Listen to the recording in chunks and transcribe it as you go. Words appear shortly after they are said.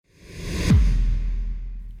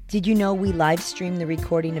Did you know we live stream the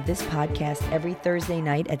recording of this podcast every Thursday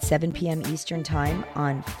night at 7 p.m. Eastern Time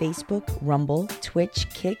on Facebook, Rumble, Twitch,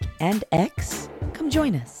 Kick, and X? Come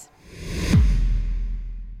join us.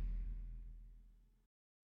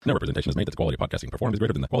 No representation is made that the quality of podcasting performed is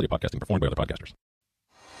greater than the quality of podcasting performed by other podcasters.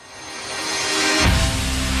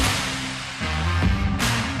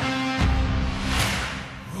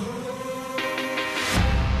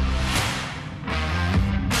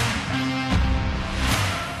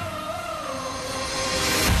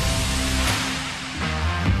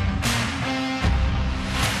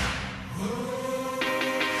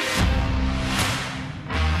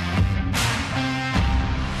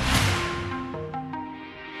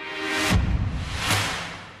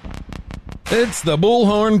 It's the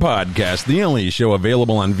Bullhorn Podcast, the only show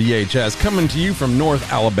available on VHS, coming to you from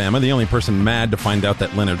North Alabama. The only person mad to find out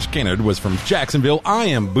that Leonard Skinner was from Jacksonville. I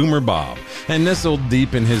am Boomer Bob. And nestled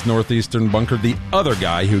deep in his northeastern bunker, the other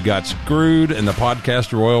guy who got screwed in the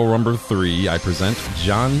podcast Royal Rumble 3, I present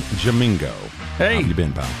John Jamingo. Hey. How have you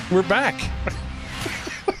been, pal? We're back.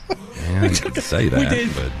 Yeah, I could say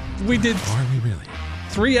that, but we did are we really?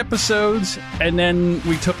 3 episodes, and then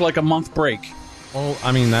we took like a month break. Well,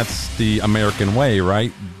 I mean, that's the American way,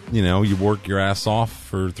 right? You know, you work your ass off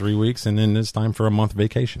for 3 weeks, and then it's time for a month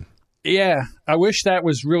vacation. Yeah, I wish that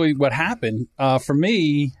was really what happened. For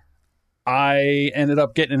me, I ended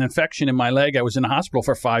up getting an infection in my leg. I was in the hospital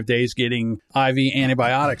for 5 days getting IV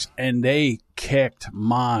antibiotics, and they kicked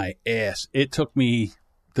my ass. It took me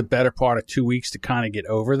the better part of 2 weeks to kind of get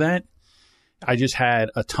over that. I just had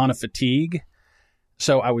a ton of fatigue.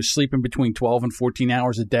 So I was sleeping between 12 and 14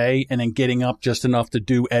 hours a day and then getting up just enough to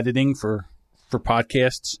do editing for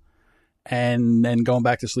podcasts and then going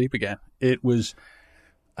back to sleep again. It was,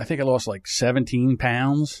 I think I lost like 17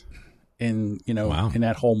 pounds in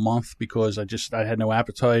that whole month because I had no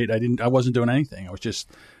appetite. I wasn't doing anything. I was just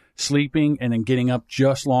sleeping and then getting up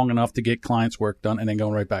just long enough to get clients' work done and then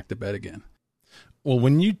going right back to bed again. Well,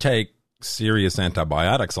 when you take serious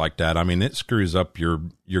antibiotics like that, I mean, it screws up your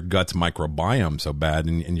gut's microbiome so bad,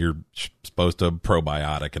 and you're supposed to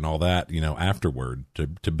probiotic and all that, afterward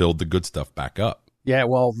to build the good stuff back up. Yeah,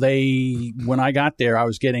 well, when I got there, I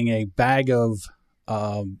was getting a bag of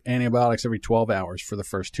antibiotics every 12 hours for the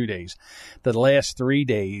first 2 days. The last 3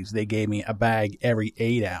 days, they gave me a bag every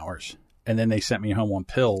 8 hours, and then they sent me home on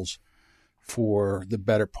pills for the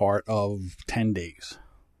better part of 10 days.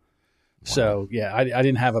 Wow. So, yeah, I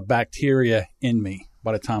didn't have a bacteria in me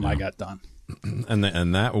by the time I got done. And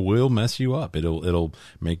that will mess you up. It'll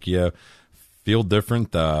make you feel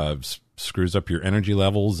different, screws up your energy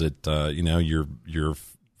levels. Your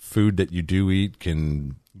food that you do eat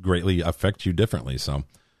can greatly affect you differently. So,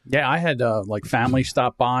 yeah, I had family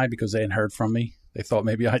stop by because they hadn't heard from me. They thought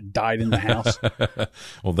maybe I had died in the house.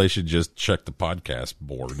 Well, they should just check the podcast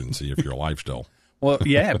board and see if you're alive still. Well,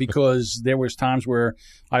 yeah, because there was times where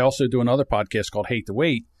I also do another podcast called Hate to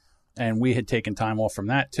Wait, and we had taken time off from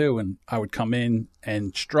that too, and I would come in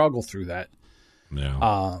and struggle through that.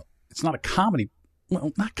 Yeah. It's not a comedy,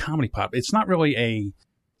 well, not comedy pop. It's not really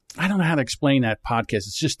I don't know how to explain that podcast.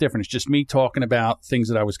 It's just different. It's just me talking about things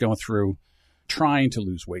that I was going through, trying to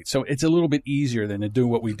lose weight. So it's a little bit easier than to do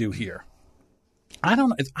what we do here. I don't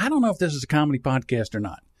know if this is a comedy podcast or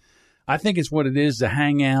not. I think it's what it is, the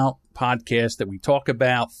hangout podcast that we talk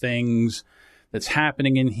about things that's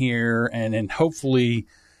happening in here, and then hopefully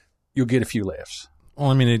you'll get a few laughs. Well,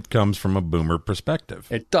 I mean, it comes from a boomer perspective.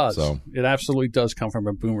 It does. So, it absolutely does come from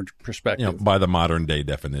a boomer perspective. By the modern day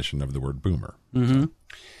definition of the word boomer. Mm-hmm.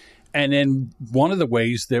 And then one of the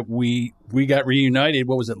ways that we got reunited,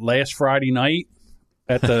 what was it, last Friday night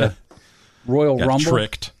at the Royal Rumble?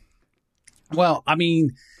 Tricked. Well, I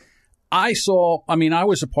mean, I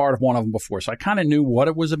was a part of one of them before, so I kind of knew what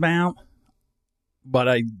it was about, but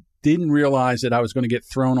I didn't realize that I was going to get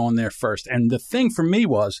thrown on there first. And the thing for me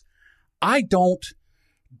was, I don't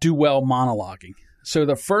do well monologuing. So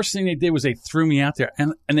the first thing they did was they threw me out there,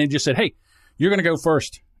 and they just said, hey, you're going to go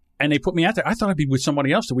first. And they put me out there. I thought I'd be with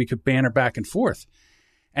somebody else so we could banter back and forth.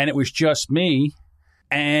 And it was just me,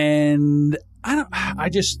 and I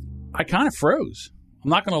kind of froze. I'm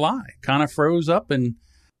not going to lie. Kind of froze up and...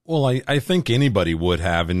 Well, I think anybody would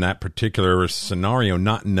have in that particular scenario,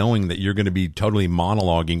 not knowing that you're going to be totally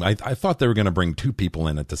monologuing. I thought they were going to bring 2 people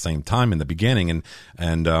in at the same time in the beginning.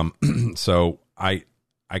 And so I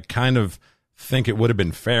kind of think it would have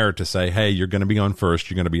been fair to say, hey, you're going to be on first.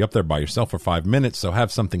 You're going to be up there by yourself for 5 minutes. So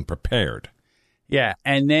have something prepared. Yeah.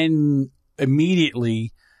 And then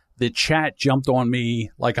immediately the chat jumped on me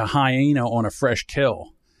like a hyena on a fresh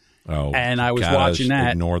kill. Oh, and I was watching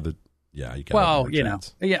that. Ignore the, yeah.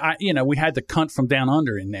 We had the cunt from down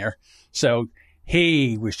under in there. So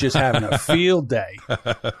He was just having a field day.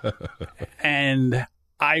 And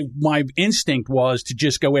my instinct was to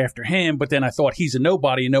just go after him, but then I thought he's a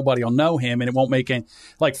nobody and nobody will know him, and it won't make any,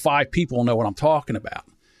 like 5 people will know what I'm talking about.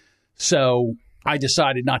 So I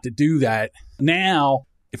decided not to do that. Now,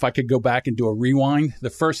 if I could go back and do a rewind, the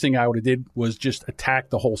first thing I would have did was just attack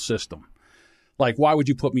the whole system. Like, why would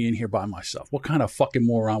you put me in here by myself? What kind of fucking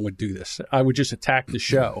moron would do this? I would just attack the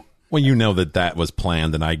show. Well, you know that was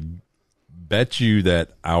planned, and I bet you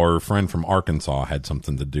that our friend from Arkansas had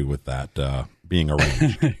something to do with that being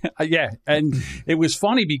arranged. Yeah, and it was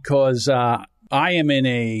funny because I am in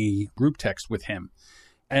a group text with him,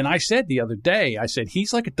 and I said the other day, I said,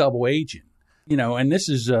 he's like a double agent, you know, and this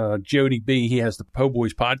is Jody B. He has the Po'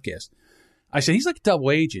 Boys podcast. I said, he's like a double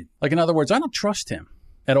agent. Like, in other words, I don't trust him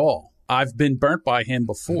at all. I've been burnt by him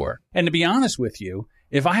before. And to be honest with you,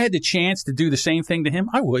 if I had the chance to do the same thing to him,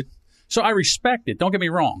 I would. So I respect it. Don't get me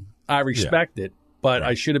wrong. I respect it, but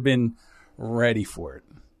I should have been ready for it.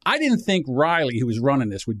 I didn't think Riley, who was running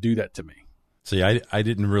this, would do that to me. See, I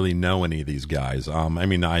didn't really know any of these guys. I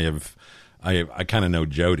mean, I kind of know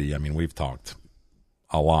Jody. I mean, we've talked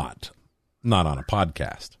a lot, not on a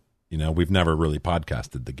podcast. You know, we've never really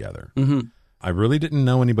podcasted together. Mm-hmm. I really didn't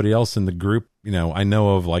know anybody else in the group. You know, I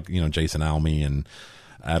know of, like, you know, Jason Alme and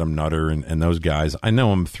Adam Nutter and those guys. I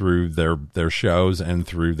know them through their shows and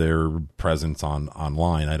through their presence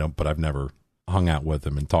online. But I've never hung out with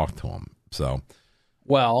them and talked to them. So,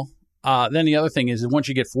 well, then the other thing is that once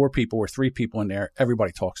you get 4 people or 3 people in there,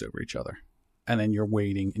 everybody talks over each other, and then you're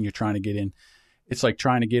waiting and you're trying to get in. It's like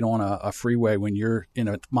trying to get on a freeway when you're in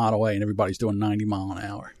a Model A and everybody's doing 90 mile an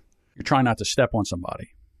hour. You're trying not to step on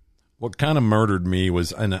somebody. What kind of murdered me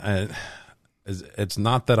was, and it's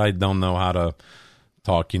not that I don't know how to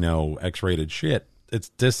talk, you know, X-rated shit. It's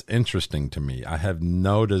disinteresting to me. I have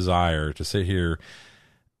no desire to sit here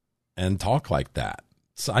and talk like that.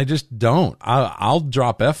 So I just don't. I'll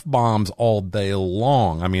drop F-bombs all day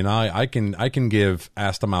long. I mean, I can give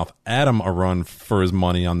Ass to Mouth Adam a run for his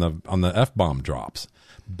money on the F-bomb drops,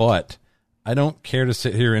 but I don't care to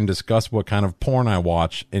sit here and discuss what kind of porn I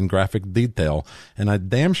watch in graphic detail, and I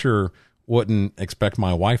damn sure wouldn't expect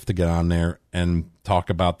my wife to get on there and talk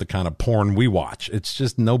about the kind of porn we watch. It's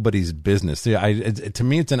just nobody's business. See, to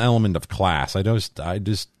me, it's an element of class. I just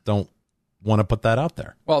don't want to put that out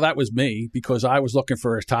there. Well, that was me, because I was looking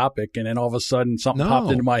for a topic, and then all of a sudden something popped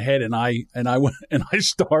into my head, and I went and I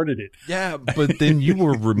started it. Yeah, but then you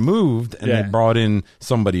were removed, and they brought in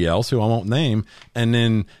somebody else who I won't name, and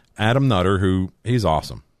then Adam Nutter, who he's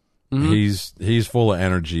awesome. Mm-hmm. He's full of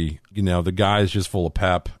energy. You know, the guy is just full of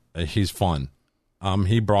pep. He's fun.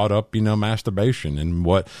 He brought up, you know, masturbation and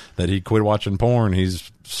that he quit watching porn.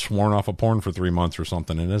 He's sworn off of porn for 3 months or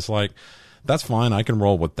something. And it's like, that's fine. I can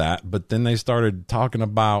roll with that. But then they started talking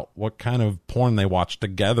about what kind of porn they watch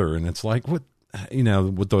together. And it's like, what, you know,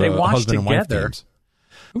 with the husband and wife games.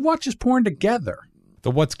 Who watches porn together?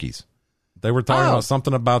 The Wutskis. They were talking about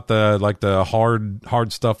something about the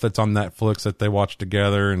hard stuff that's on Netflix that they watch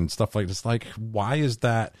together and stuff like this. Like, why is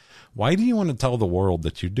that? Why do you want to tell the world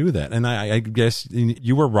that you do that? And I guess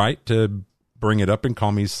you were right to bring it up and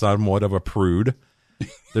call me somewhat of a prude.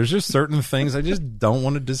 There's just certain things I just don't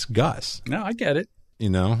want to discuss. No, I get it. You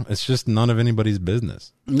know, it's just none of anybody's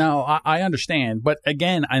business. No, I understand. But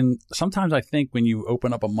again, sometimes I think when you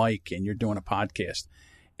open up a mic and you're doing a podcast,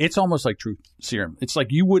 it's almost like truth serum. It's like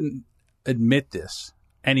you wouldn't admit this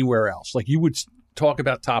anywhere else. Like, you would talk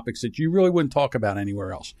about topics that you really wouldn't talk about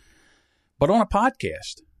anywhere else. But on a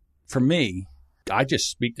podcast, for me, I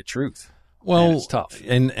just speak the truth. Well, and it's tough.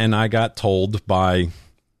 And I got told by,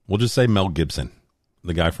 we'll just say Mel Gibson,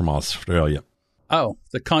 the guy from Australia. Oh,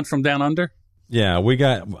 the cunt from down under? Yeah,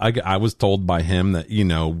 I was told by him that, you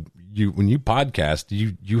know, when you podcast,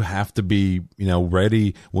 you have to be, you know,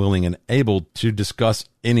 ready, willing, and able to discuss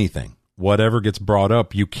anything. Whatever gets brought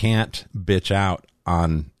up, you can't bitch out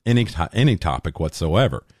on any topic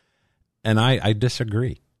whatsoever. And I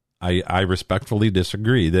disagree. I respectfully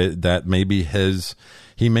disagree that maybe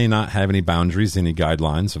he may not have any boundaries, any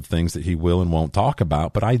guidelines of things that he will and won't talk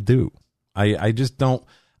about, but I do. I just don't.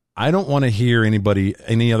 I don't want to hear any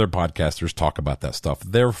other podcasters talk about that stuff.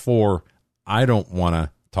 Therefore, I don't want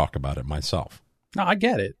to talk about it myself. No, I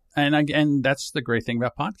get it. And that's the great thing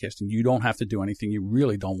about podcasting. You don't have to do anything you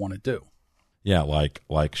really don't want to do. Yeah,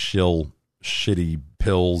 like shill shitty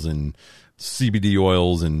pills and CBD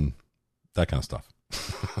oils and that kind of stuff.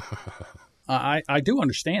 I do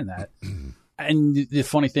understand that. And the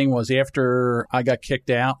funny thing was, after I got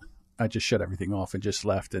kicked out, I just shut everything off and just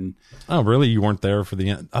left. And oh, really? You weren't there for the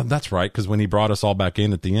end? Oh, that's right. Because when he brought us all back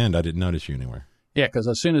in at the end, I didn't notice you anywhere. Yeah, because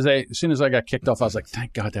as soon as I got kicked off, I was like,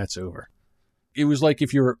 thank God that's over. it was like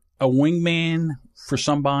if you're a wingman for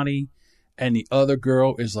somebody and the other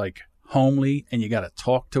girl is like homely and you got to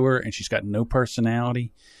talk to her and she's got no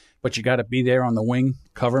personality, but you got to be there on the wing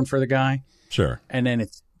covering for the guy. Sure. And then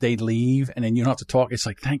they leave and then you don't have to talk. It's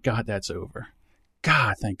like, thank God that's over.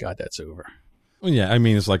 God, thank God that's over. Well, yeah, I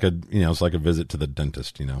mean, it's like it's like a visit to the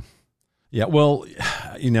dentist, Yeah, well,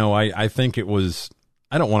 I think it was,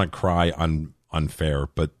 I don't want to cry unfair,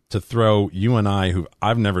 but to throw you and I, who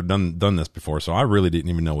I've never done this before, so I really didn't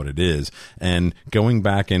even know what it is. And going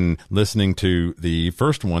back and listening to the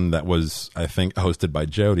first one that was, I think, hosted by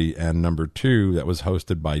Jody, and number 2 that was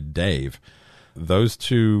hosted by Dave, those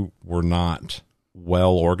two were not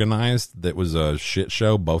well organized. That was a shit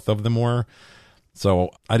show. Both of them were.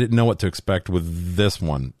 So I didn't know what to expect with this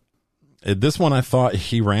one. This one, I thought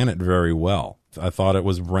he ran it very well. I thought it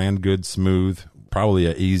was ran good, smooth, probably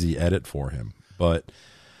an easy edit for him. But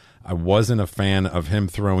I wasn't a fan of him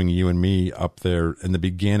throwing you and me up there in the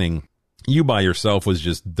beginning. You by yourself was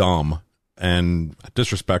just dumb and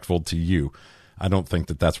disrespectful to you. I don't think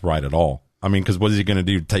that that's right at all. I mean, because what is he going to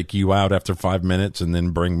do? Take you out after 5 minutes and then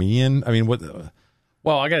bring me in? I mean, what?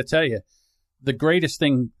 Well, I got to tell you, the greatest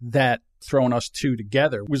thing that throwing us two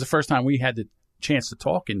together was the first time we had the chance to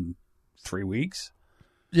talk in 3 weeks.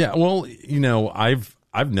 Yeah, well,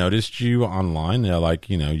 I've noticed you online.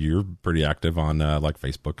 You're pretty active on like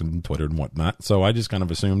Facebook and Twitter and whatnot. So I just kind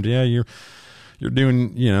of assumed, you're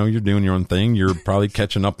doing your own thing. You're probably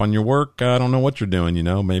catching up on your work. I don't know what you're doing.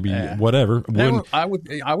 Maybe whatever. I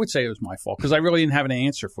would say it was my fault because I really didn't have an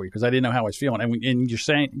answer for you because I didn't know how I was feeling. And you're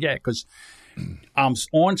saying, because I'm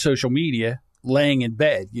on social media, laying in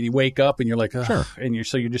bed. You wake up and you're like, ugh, sure. And you're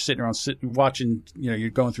just sitting around watching,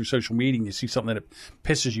 you're going through social media and you see something that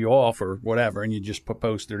pisses you off or whatever, and you just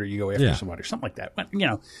post it or you go after somebody or something like that. But,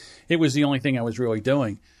 it was the only thing I was really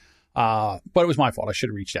doing. But it was my fault. I should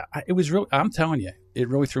have reached out. I'm telling you, it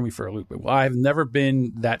really threw me for a loop. I've never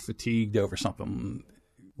been that fatigued over something.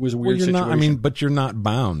 It was a weird situation. But you're not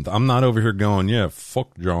bound. I'm not over here going,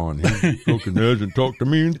 fuck John. He fucking hasn't talked to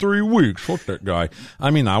me in 3 weeks. Fuck that guy. I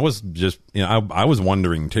mean, I was just, I was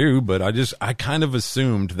wondering too, but I kind of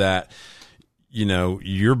assumed that,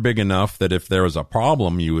 you're big enough that if there was a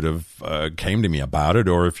problem, you would have came to me about it.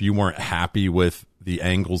 Or if you weren't happy with the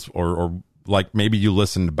angles or like maybe you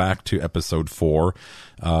listened back to episode 4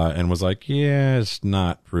 and was like, it's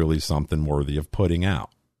not really something worthy of putting out.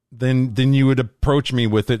 Then you would approach me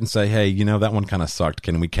with it and say, hey, that one kind of sucked.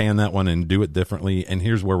 Can we can that one and do it differently? And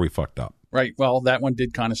here's where we fucked up. Right. Well, that one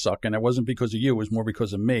did kind of suck. And it wasn't because of you. It was more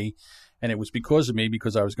because of me. And it was because of me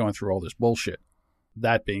because I was going through all this bullshit.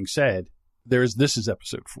 That being said, this is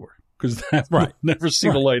episode 4 because that will never see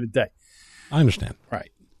the light of day. I understand.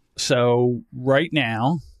 Right. So right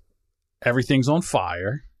now, everything's on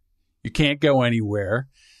fire. You can't go anywhere.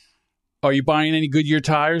 Are you buying any Goodyear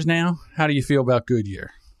tires now? How do you feel about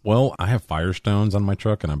Goodyear? Well, I have Firestones on my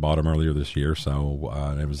truck, and I bought them earlier this year, so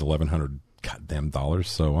it was $1,100 goddamn dollars,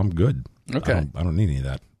 so I'm good. Okay. I don't need any of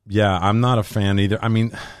that. Yeah, I'm not a fan either. I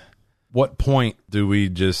mean, what point do we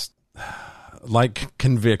just, like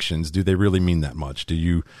convictions, do they really mean that much? Do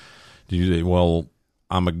you say, well,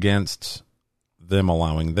 I'm against them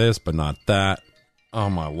allowing this, but not that? Oh,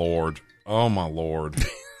 my Lord. Oh, my Lord.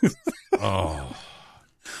 Oh,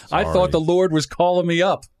 sorry. I thought the Lord was calling me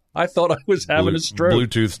up. I thought I was having a stroke.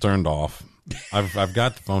 Bluetooth turned off. I've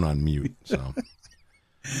got the phone on mute, so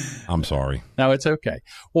I'm sorry. No, it's okay.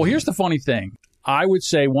 Well, here's the funny thing. I would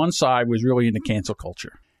say one side was really into cancel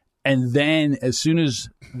culture. And then as soon as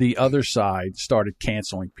the other side started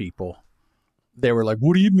canceling people, they were like,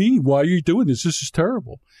 what do you mean? Why are you doing this? This is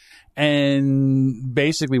terrible. And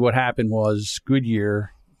basically what happened was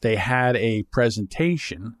Goodyear, they had a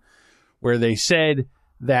presentation where they said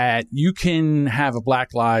that you can have a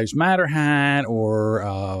Black Lives Matter hat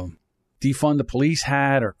or defund the police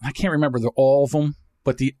hat, or I can't remember all of them,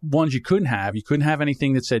 but the ones you couldn't have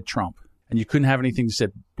anything that said Trump, and you couldn't have anything that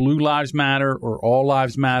said Blue Lives Matter or All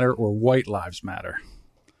Lives Matter or White Lives Matter.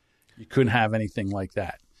 You couldn't have anything like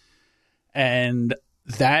that. And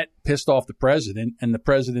that pissed off the president, and the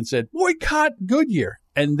president said, boycott Goodyear.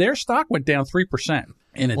 And their stock went down 3%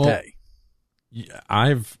 in a day.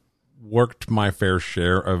 I've worked my fair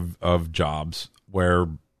share of jobs where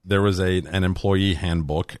there was an employee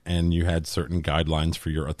handbook and you had certain guidelines for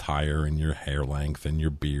your attire and your hair length and your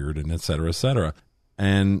beard and et cetera, et cetera.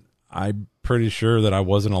 And I'm pretty sure that I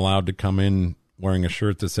wasn't allowed to come in wearing a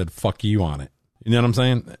shirt that said fuck you on it. You know what I'm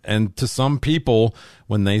saying? And to some people,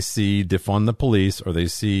 when they see defund the police or they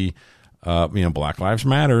see Black Lives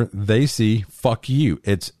Matter, they see fuck you.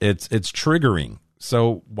 It's triggering.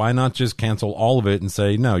 So why not just cancel all of it and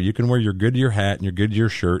say, no, you can wear your Goodyear hat and your Goodyear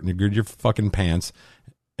shirt and your Goodyear fucking pants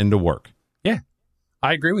into work? Yeah,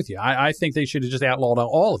 I agree with you. I think they should have just outlawed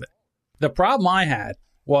all of it. The problem I had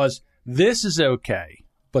was this is okay,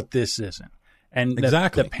 but this isn't. And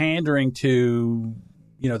exactly. The pandering to,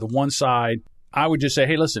 the one side, I would just say,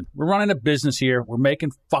 hey, listen, we're running a business here. We're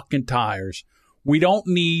making fucking tires. We don't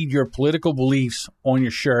need your political beliefs on your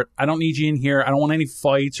shirt. I don't need you in here. I don't want any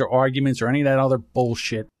fights or arguments or any of that other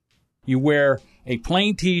bullshit. You wear a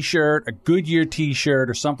plain T-shirt, a Goodyear T-shirt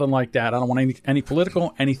or something like that. I don't want any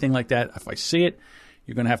political, anything like that. If I see it,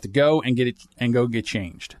 you're going to have to go and get it and go get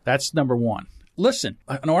changed. That's number one. Listen,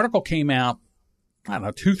 an article came out,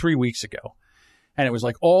 2-3 weeks ago, and it was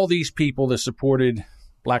like all these people that supported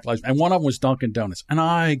Black Lives, and one of them was Dunkin' Donuts. And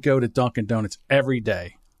I go to Dunkin' Donuts every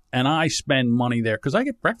day. And I spend money there because I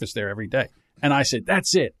get breakfast there every day. And I said,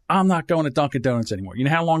 that's it. I'm not going to Dunkin' Donuts anymore. You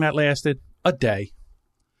know how long that lasted? A day.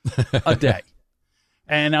 A day.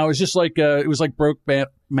 And I was just like, it was like Brokeback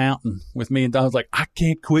Mountain with me. And I was like, I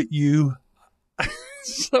can't quit you.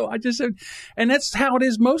 So I just said, and that's how it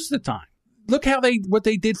is most of the time. Look what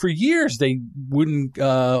they did for years. They wouldn't,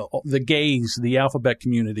 the gays, the alphabet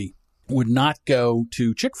community, would not go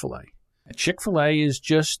to Chick-fil-A. And Chick-fil-A is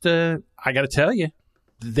just, I got to tell you,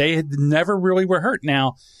 they had never really were hurt.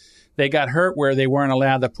 Now, they got hurt where they weren't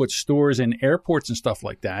allowed to put stores in airports and stuff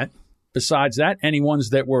like that. Besides that, any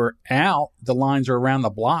ones that were out, the lines are around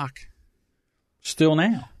the block still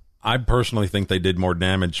now. I personally think they did more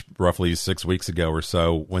damage roughly 6 weeks ago or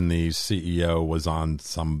so when the CEO was on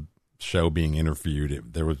some show being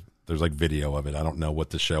interviewed. There's like video of it. I don't know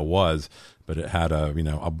what the show was, but it had a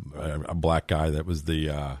black guy that was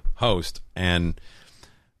the host, and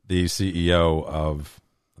the CEO of,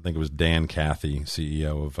 I think it was Dan Cathy,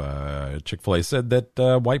 CEO of Chick-fil-A, said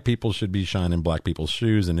that white people should be shining black people's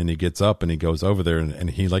shoes. And then he gets up and he goes over there and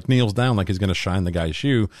he like kneels down like he's going to shine the guy's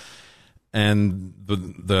shoe. And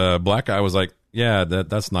the black guy was like, yeah,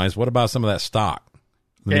 that's nice. What about some of that stock?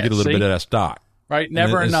 Let me get a little bit of that stock. Right.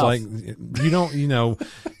 Never enough. Like,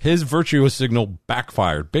 his virtue signal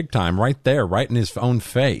backfired big time right there, right in his own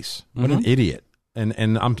face. What an idiot.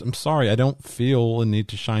 And I'm sorry. I don't feel a need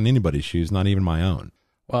to shine anybody's shoes, not even my own.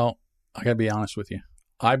 Well, I got to be honest with you.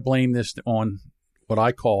 I blame this on what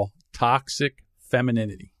I call toxic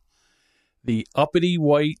femininity. The uppity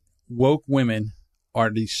white woke women are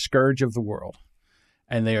the scourge of the world,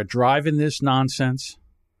 and they are driving this nonsense.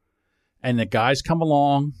 And the guys come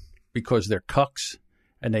along because they're cucks,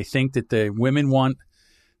 and they think that the women want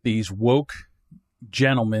these woke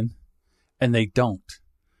gentlemen, and they don't.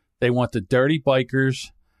 They want the dirty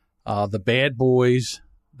bikers, the bad boys.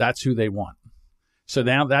 That's who they want. So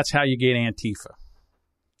now that's how you get Antifa,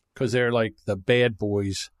 because they're like the bad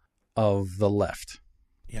boys of the left.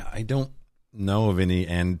 Yeah, I don't know of any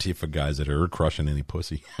Antifa guys that are crushing any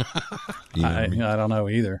pussy. I don't know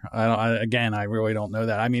either. I really don't know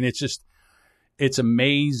that. I mean, it's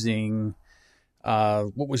amazing.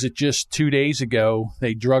 What was it? Just 2 days ago,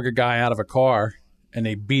 they drug a guy out of a car and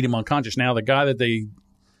they beat him unconscious. Now, the guy that they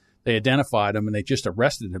identified him and they just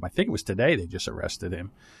arrested him. I think it was today they just arrested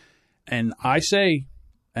him. And I say,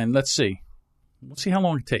 and let's see how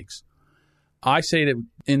long it takes. I say that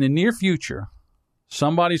in the near future,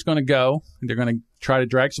 somebody's going to go and they're going to try to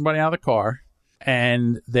drag somebody out of the car,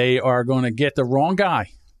 and they are going to get the wrong guy,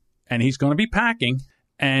 and he's going to be packing,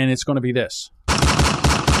 and it's going to be this.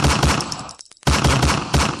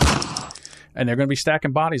 And they're going to be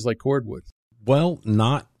stacking bodies like cordwood. Well,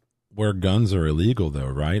 not where guns are illegal, though,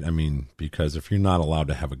 right? I mean, because if you're not allowed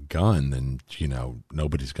to have a gun, then,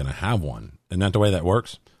 nobody's going to have one. Isn't that the way that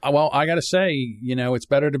works? Well, I got to say, it's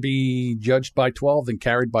better to be judged by 12 than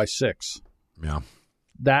carried by 6. Yeah.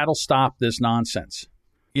 That'll stop this nonsense.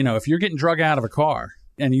 If you're getting drug out of a car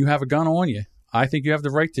and you have a gun on you, I think you have the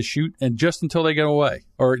right to shoot, and just until they get away,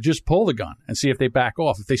 or just pull the gun and see if they back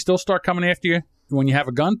off. If they still start coming after you when you have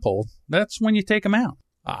a gun pulled, that's when you take them out.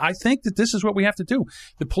 I think that this is what we have to do.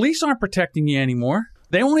 The police aren't protecting you anymore.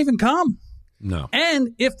 They won't even come. No. And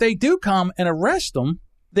if they do come and arrest them,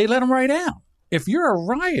 they let them right out. If you're a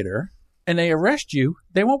rioter and they arrest you,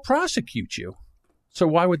 they won't prosecute you. So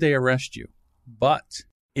why would they arrest you? But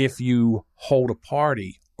if you hold a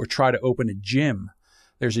party or try to open a gym,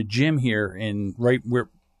 there's a gym here we're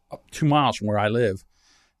 2 miles from where I live.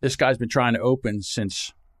 This guy's been trying to open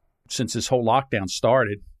since this whole lockdown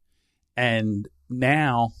started. And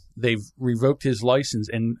now they've revoked his license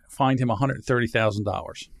and fined him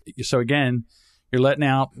 $130,000. So again, you're letting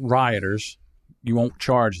out rioters. You won't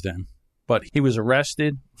charge them. But he was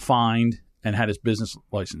arrested, fined, and had his business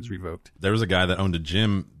license revoked. There was a guy that owned a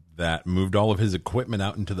gym that moved all of his equipment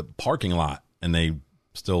out into the parking lot and they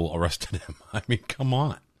still arrested him. I mean, come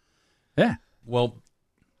on. Yeah. Well,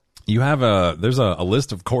 there's a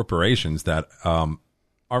list of corporations that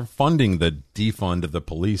are funding the defund the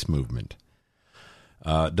police movement.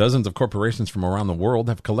 Dozens of corporations from around the world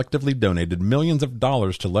have collectively donated millions of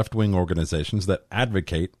dollars to left-wing organizations that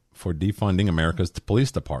advocate for defunding America's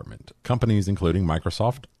police department. Companies including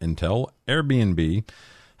Microsoft, Intel, Airbnb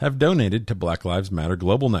have donated to Black Lives Matter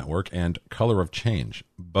Global Network and Color of Change,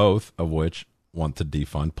 both of which want to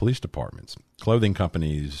defund police departments. Clothing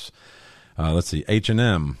companies,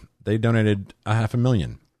 H&M, they donated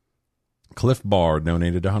 $500,000. Cliff Bar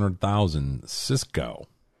donated $100,000.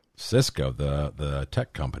 Cisco, the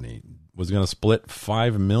tech company, was going to split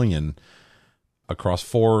 $5 million across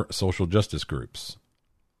 4 social justice groups.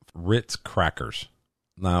 Ritz Crackers.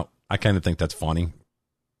 Now, I kind of think that's funny,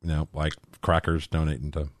 like crackers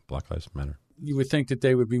donating to Black Lives Matter. You would think that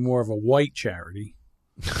they would be more of a white charity.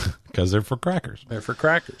 Because they're for crackers. They're for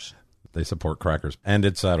crackers. They support crackers. And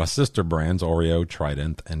its sister brands, Oreo,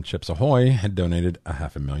 Trident, and Chips Ahoy, had donated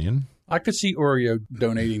 $500,000. I could see Oreo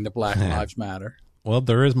donating to Black Lives Matter. Well,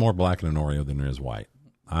 there is more black in an Oreo than there is white.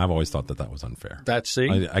 I've always thought that was unfair.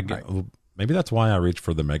 Maybe that's why I reach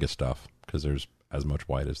for the mega stuff, because there's as much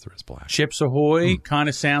white as there is black. Chips Ahoy kind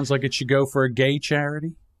of sounds like it should go for a gay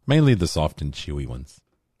charity. Mainly the soft and chewy ones.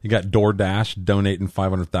 You got DoorDash donating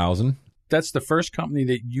 $500,000. That's the first company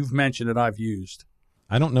that you've mentioned that I've used.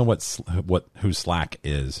 I don't know who Slack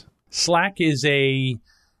is. Slack is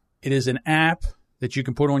an app that you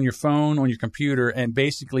can put on your phone, on your computer, and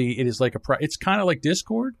basically it is like it's kind of like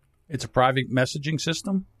Discord. It's a private messaging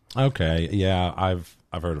system. Okay, yeah, I've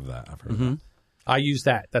heard of that. I've heard of that. I use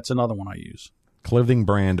that. That's another one I use. Clothing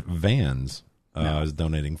brand Vans is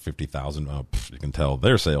donating $50,000. Oh, you can tell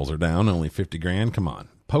their sales are down, only $50,000. Come on,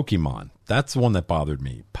 Pokemon. That's the one that bothered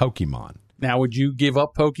me. Pokemon. Now, would you give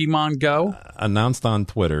up Pokemon Go? Announced on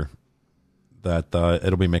Twitter that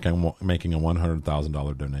it'll be making a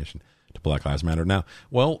 $100,000 donation to Black Lives Matter. Now,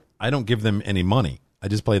 I don't give them any money. I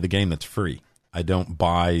just play the game that's free. I don't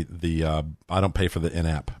buy I don't pay for the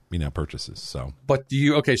in-app, purchases. So, but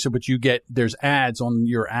you get there's ads on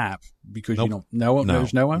your app because you don't know.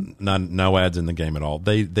 There's no ads in the game at all.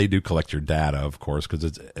 They do collect your data, of course,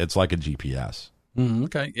 because it's like a GPS.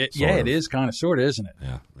 Okay, it is kind of sort of, isn't it?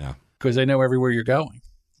 Yeah. Because they know everywhere you're going.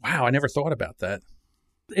 Wow, I never thought about that.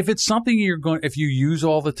 If it's something if you use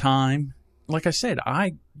all the time, like I said,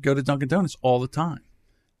 I go to Dunkin' Donuts all the time.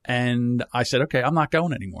 And I said, okay, I'm not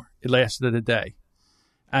going anymore. It lasted a day.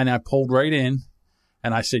 And I pulled right in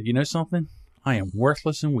and I said, you know something? I am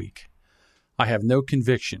worthless and weak. I have no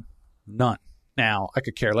conviction. None. Now, I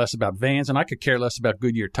could care less about Vans and I could care less about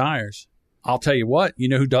Goodyear tires. I'll tell you what, you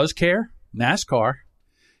know who does care? NASCAR.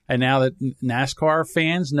 And now that NASCAR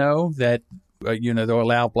fans know that, they'll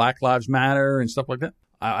allow Black Lives Matter and stuff like that,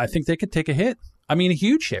 I think they could take a hit. I mean, a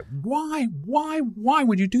huge hit. Why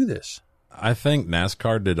would you do this? I think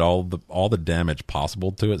NASCAR did all the damage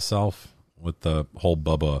possible to itself with the whole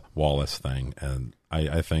Bubba Wallace thing, and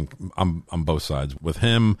I think I'm on both sides with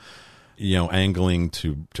him, angling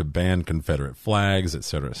to ban Confederate flags, et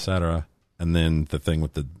cetera, and then the thing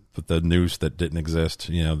with the noose that didn't exist,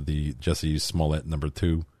 the Jesse Smollett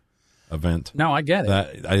 #2 event. No, I get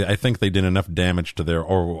it. I think they did enough damage to their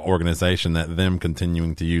organization that them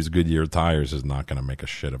continuing to use Goodyear tires is not going to make a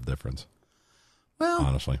shit of difference. Well,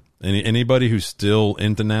 honestly, anybody who's still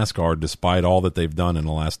into NASCAR, despite all that they've done in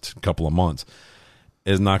the last couple of months,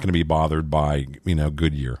 is not going to be bothered by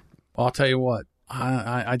Goodyear. Well, I'll tell you what,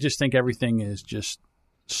 I just think everything is just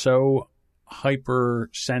so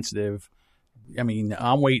hypersensitive. I mean,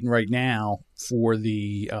 I'm waiting right now for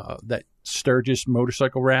that Sturgis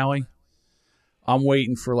motorcycle rally. I'm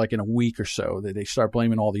waiting for like in a week or so that they start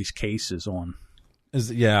blaming all these cases on.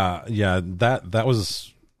 That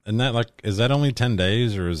was. And is that only 10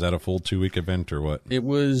 days or is that a full 2-week event or what? It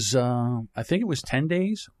was, I think it was 10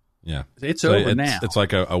 days. Yeah. It's over now. It's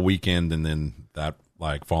like a weekend and then that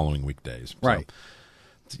following weekdays. Right.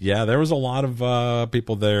 So, yeah, there was a lot of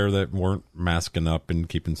people there that weren't masking up and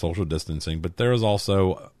keeping social distancing, but there was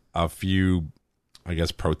also a few, I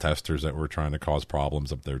guess, protesters that were trying to cause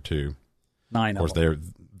problems up there too. 9 of course,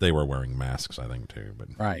 they were wearing masks, I think, too. But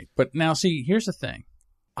right. But now, see, here's the thing.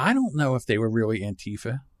 I don't know if they were really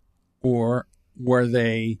Antifa. Or were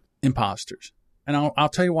they imposters? And I'll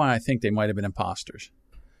tell you why I think they might have been imposters.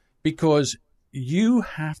 Because you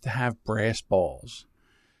have to have brass balls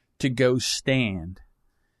to go stand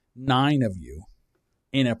 9 of you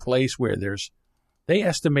in a place where they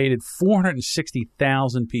estimated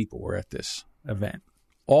 460,000 people were at this event.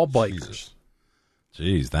 All bikers.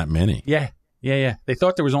 Jeez, that many. Yeah. They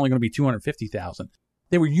thought there was only going to be 250,000.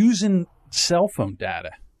 They were using cell phone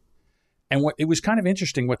data. And it was kind of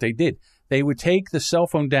interesting what they did. They would take the cell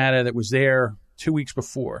phone data that was there 2 weeks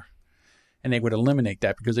before, and they would eliminate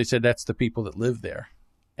that because they said that's the people that live there.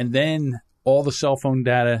 And then all the cell phone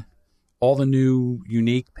data, all the new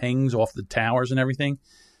unique pings off the towers and everything,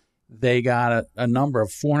 they got a number of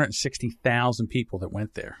 460,000 people that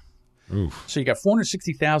went there. Oof. So you got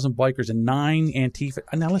 460,000 bikers and 9 Antifa.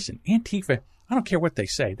 Now listen, Antifa, I don't care what they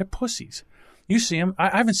say. They're pussies. You see them.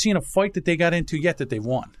 I haven't seen a fight that they got into yet that they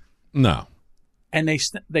won. No. And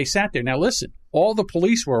they sat there. Now listen, all the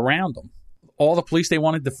police were around them. All the police they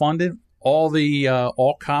wanted defunded.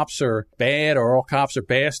 All cops are bad or all cops are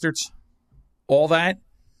bastards. All that.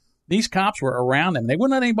 These cops were around them. They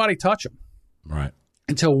wouldn't let anybody touch them. Right.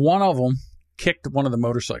 Until one of them kicked one of the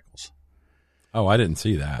motorcycles. Oh, I didn't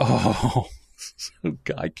see that. Oh,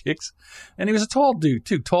 guy kicks. And he was a tall dude,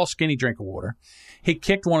 too. Tall, skinny, drink of water. He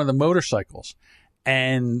kicked one of the motorcycles.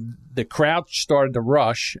 And the crowd started to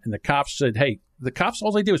rush. And the cops said, hey, the cops,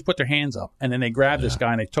 all they did was put their hands up. And then they grabbed this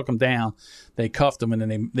guy and they took him down. They cuffed him. And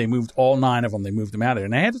then they moved all 9 of them. They moved them out of there.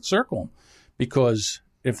 And they had to circle him. Because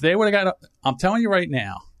if they would have got, I'm telling you right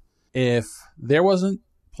now, if there wasn't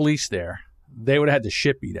police there, they would have had the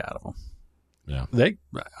shit beat out of them. Yeah.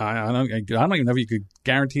 I don't even know if you could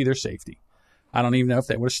guarantee their safety. I don't even know if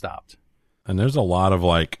they would have stopped. And there's a lot of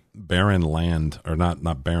like barren land, or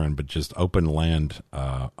not barren, but just open land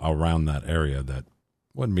around that area that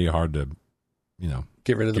wouldn't be hard to,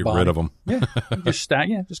 get rid of them. Yeah,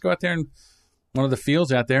 just go out there and one of the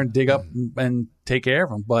fields out there and dig up and take care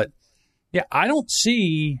of them. But yeah, I don't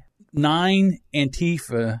see 9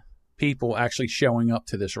 Antifa people actually showing up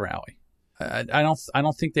to this rally. I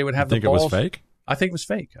don't think they would have the balls. Think it was fake? I think it was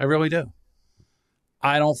fake. I really do.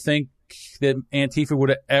 I don't think that Antifa would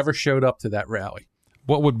have ever showed up to that rally.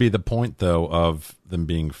 What would be the point, though, of them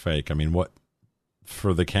being fake? I mean, what,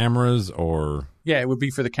 for the cameras or? Yeah, it would be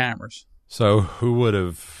for the cameras. So who would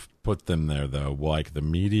have put them there, though? Like the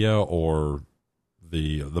media or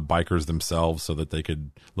the bikers themselves, so that they could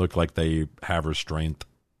look like they have restraint?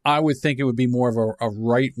 I would think it would be more of a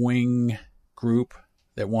right-wing group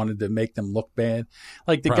that wanted to make them look bad.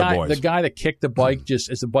 Like the guy that kicked the bike, just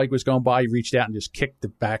as the bike was going by, he reached out and just kicked the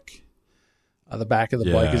back of the bike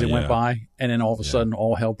as it went by. And then all of a sudden,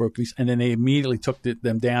 all hell broke loose. And then they immediately took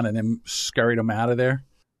them down and then scurried them out of there.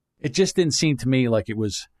 It just didn't seem to me like it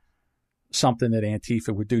was something that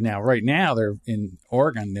Antifa would do. Now, right now, they're in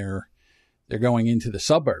Oregon. They're going into the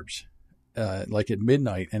suburbs, like at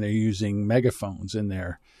midnight, and they're using megaphones in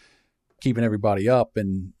there, keeping everybody up,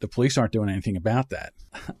 and the police aren't doing anything about that.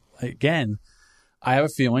 Again, I have a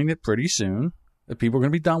feeling that pretty soon that people are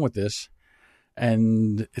going to be done with this,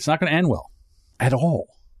 and it's not going to end well at all.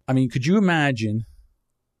 I mean, could you imagine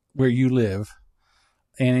where you live,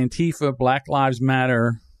 and Antifa, Black Lives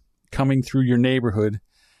Matter, coming through your neighborhood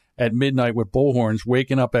at midnight with bullhorns,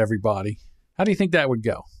 waking up everybody? How do you think that would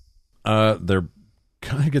go? They're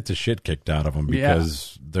kind of get the shit kicked out of them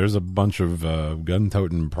because there's a bunch of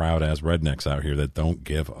gun-toting, proud-ass rednecks out here that don't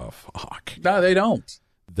give a fuck. No, they don't.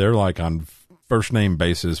 They're like on first-name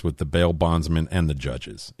basis with the bail bondsmen and the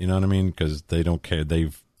judges. You know what I mean? Because they don't care.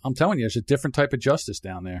 I'm telling you, there's a different type of justice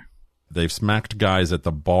down there. They've smacked guys at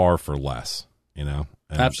the bar for less,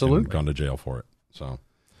 Absolutely. And gone to jail for it. So,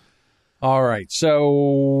 all right.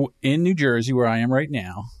 So in New Jersey, where I am right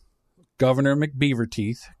now, Governor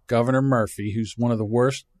McBeaverteeth, Governor Murphy, who's one of the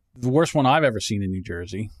worst one I've ever seen in New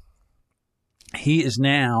Jersey, he is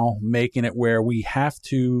now making it where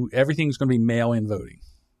everything's going to be mail-in voting.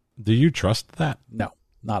 Do you trust that? No,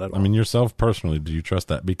 not at all. I mean, yourself personally, do you trust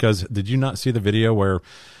that? Because did you not see the video where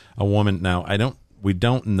a woman, now we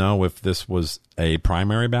don't know if this was a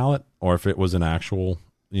primary ballot or if it was an actual,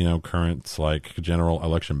 current like general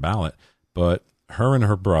election ballot, but her and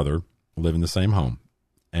her brother live in the same home,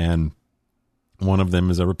 and one of them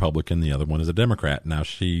is a Republican, the other one is a Democrat. Now,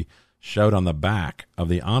 she showed on the back of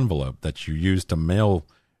the envelope that you use to mail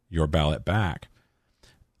your ballot back.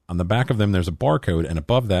 On the back of them, there's a barcode, and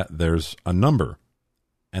above that, there's a number.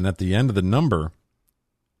 And at the end of the number,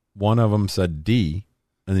 one of them said D,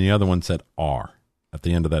 and the other one said R at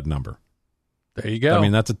the end of that number. There you go. I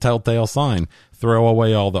mean, that's a telltale sign. Throw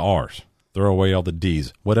away all the R's. Throw away all the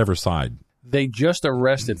D's, whatever side. They just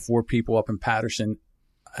arrested 4 people up in Patterson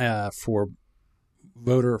for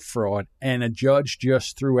voter fraud, and a judge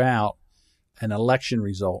just threw out an election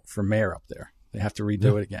result for mayor up there. They have to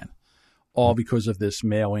redo it again, all because of this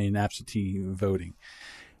mail-in absentee voting.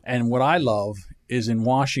 And what I love is in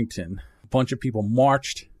Washington, a bunch of people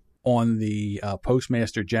marched on the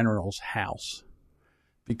Postmaster General's house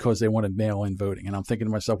because they wanted mail-in voting. And I'm thinking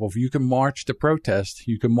to myself, well, if you can march to protest,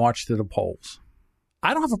 you can march to the polls.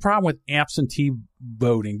 I don't have a problem with absentee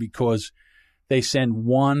voting because they send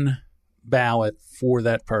one ballot for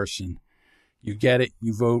that person. You get it,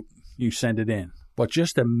 you vote, you send it in. But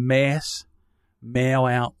just a mass mail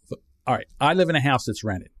out. All right, I live in a house that's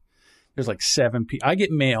rented. There's like 7 people. I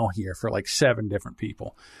get mail here for like 7 different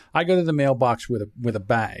people. I go to the mailbox with a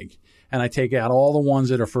bag, and I take out all the ones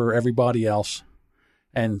that are for everybody else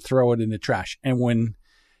and throw it in the trash. And when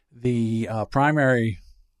the primary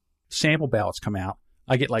sample ballots come out,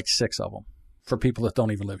 I get like 6 of them for people that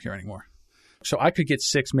don't even live here anymore. So I could get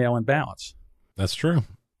 6 mail-in ballots. That's true.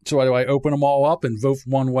 So do I open them all up and vote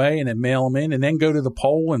one way and then mail them in and then go to the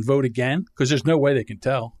poll and vote again? Because there's no way they can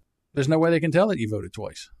tell. There's no way they can tell that you voted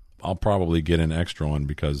twice. I'll probably get an extra one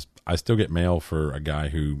because I still get mail for a guy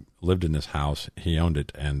who lived in this house. He owned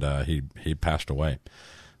it, and he passed away.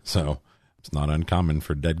 So it's not uncommon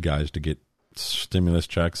for dead guys to get stimulus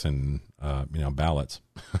checks and ballots.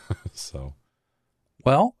 So,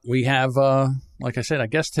 well, we have like I said, I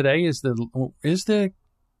guess today is the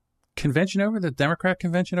convention over, the Democrat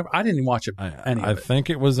convention over. I didn't watch it. I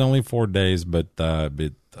think it was only 4 days, but I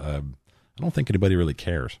don't think anybody really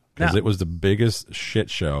cares because it was the biggest shit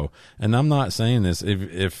show. And I'm not saying this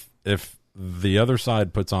if the other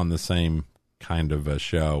side puts on the same kind of a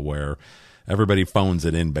show where everybody phones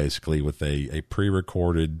it in basically with a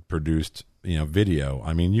pre-recorded, produced video.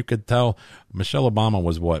 I mean, you could tell Michelle Obama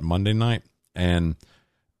was Monday night, and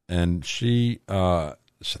she I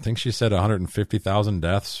think she said 150,000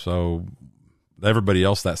 deaths. So everybody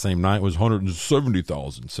else that same night was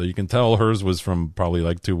 170,000. So you can tell hers was from probably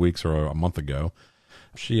like 2 weeks or a month ago.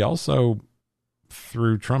 She also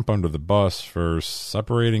threw Trump under the bus for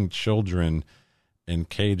separating children in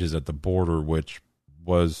cages at the border, which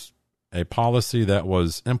was a policy that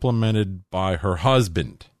was implemented by her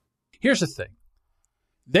husband. Here's the thing.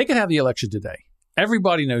 They could have the election today.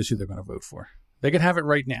 Everybody knows who they're going to vote for. They could have it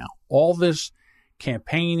right now. All this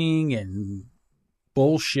campaigning and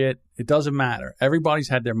bullshit, it doesn't matter. Everybody's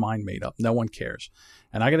had their mind made up. No one cares.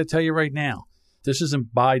 And I got to tell you right now, this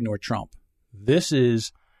isn't Biden or Trump. This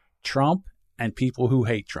is Trump and people who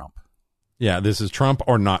hate Trump. Yeah, this is Trump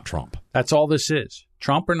or not Trump. That's all this is.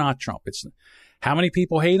 Trump or not Trump. It's how many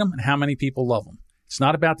people hate him and how many people love him. It's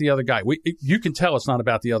not about the other guy. You can tell it's not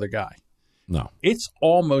about the other guy. No. It's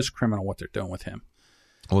almost criminal what they're doing with him.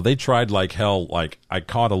 Well, they tried like hell. Like I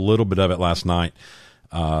caught a little bit of it last night.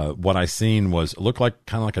 What I seen was it looked like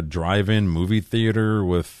kind of like a drive-in movie theater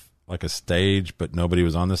with like a stage, but nobody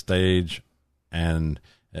was on the stage, and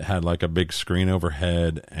it had like a big screen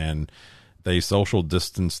overhead, and they social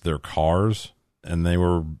distanced their cars, and they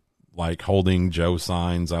were like holding Joe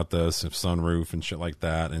signs out the sunroof and shit like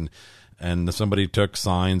that, and somebody took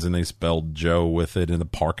signs and they spelled Joe with it in the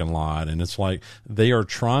parking lot, and it's like they are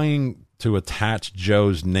trying to attach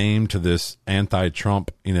Joe's name to this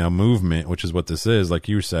anti-Trump, movement, which is what this is. Like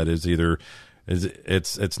you said,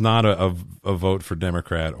 it's not a vote for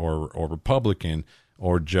Democrat or Republican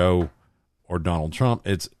or Joe or Donald Trump.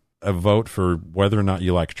 It's a vote for whether or not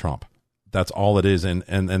you like Trump. That's all it is.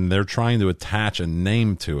 And they're trying to attach a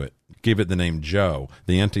name to it, give it the name Joe.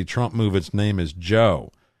 The anti-Trump movement's name is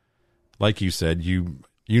Joe. Like you said, you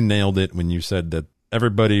nailed it when you said that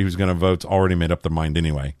everybody who's going to vote's already made up their mind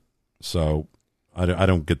anyway. So I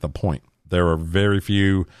don't get the point. There are very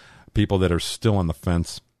few people that are still on the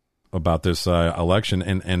fence about this election.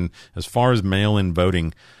 And as far as mail-in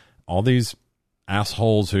voting, all these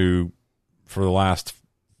assholes who for the last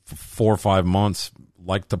 4 or 5 months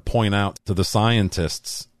like to point out to the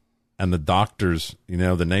scientists and the doctors,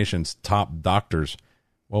 the nation's top doctors.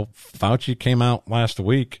 Well, Fauci came out last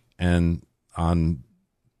week and on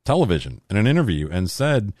television in an interview and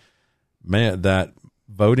said that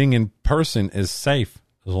voting in person is safe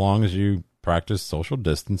as long as you practice social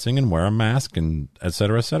distancing and wear a mask and et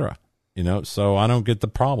cetera, et cetera. So I don't get the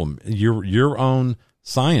problem. Your own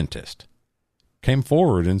scientist came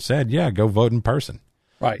forward and said, yeah, go vote in person.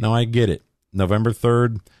 Right. Now I get it. November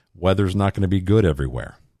 3rd, weather's not going to be good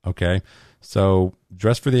everywhere. Okay. So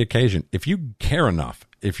dress for the occasion. If you care enough,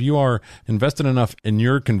 if you are invested enough in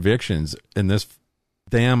your convictions in this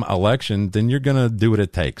damn election, then you're going to do what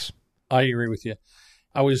it takes. I agree with you.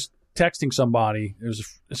 I was texting somebody. It's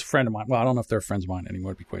a friend of mine. Well, I don't know if they're friends of mine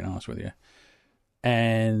anymore, to be quite honest with you.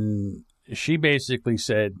 And she basically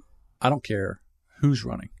said, I don't care who's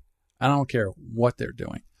running. I don't care what they're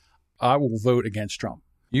doing. I will vote against Trump.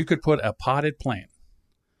 You could put a potted plant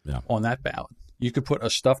on that ballot. You could put a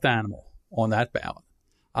stuffed animal on that ballot.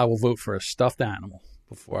 I will vote for a stuffed animal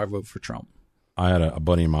before I vote for Trump. I had a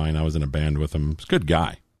buddy of mine. I was in a band with him. He's a good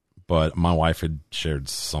guy. But my wife had shared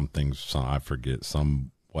something, I forget,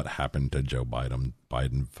 some what happened to Joe Biden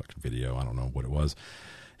fucking video. I don't know what it was.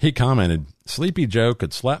 He commented, Sleepy Joe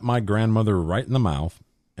could slap my grandmother right in the mouth,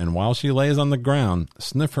 and while she lays on the ground,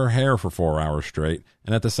 sniff her hair for 4 hours straight,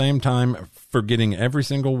 and at the same time forgetting every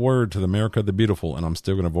single word to the America the Beautiful, and I'm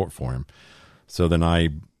still going to vote for him. So then I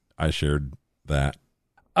shared that.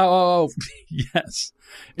 Oh, yes.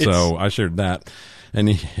 So I shared that, and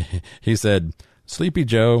he said, Sleepy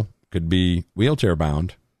Joe could be wheelchair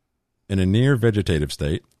bound in a near vegetative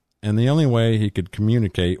state, and the only way he could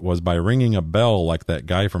communicate was by ringing a bell like that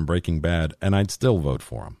guy from Breaking Bad, and I'd still vote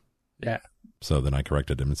for him. Yeah. So then I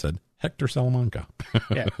corrected him and said, Hector Salamanca.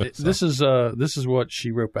 Yeah. This is what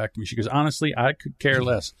she wrote back to me. She goes, honestly, I could care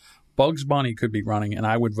less. Bugs Bunny could be running, and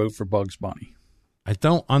I would vote for Bugs Bunny. I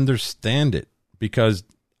don't understand it, because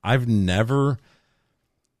I've never,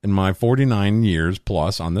 in my 49 years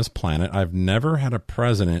plus on this planet, I've never had a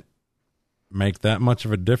president make that much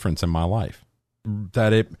of a difference in my life.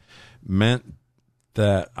 That it meant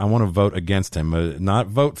that I want to vote against him, not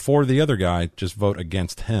vote for the other guy, just vote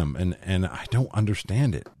against him. And I don't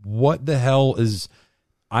understand it. What the hell is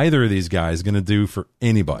either of these guys going to do for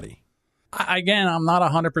anybody? Again, I'm not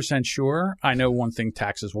 100% sure. I know one thing,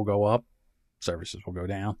 taxes will go up, services will go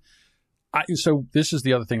down. So this is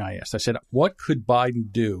the other thing I asked. I said, what could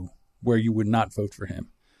Biden do where you would not vote for him?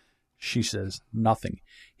 She says, nothing.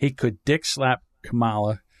 He could dick slap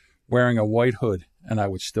Kamala wearing a white hood, and I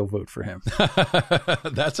would still vote for him.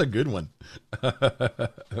 That's a good one.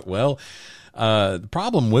 Well, the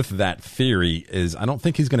problem with that theory is I don't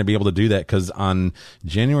think he's going to be able to do that, because on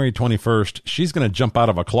January 21st, she's going to jump out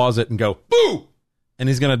of a closet and go, boo! And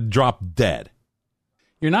he's going to drop dead.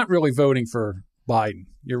 You're not really voting for Biden.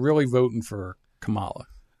 You're really voting for Kamala.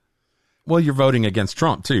 Well, you're voting against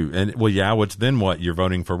Trump, too. And, well, yeah, which then what? You're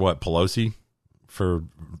voting for what? Pelosi for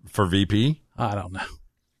VP? I don't know.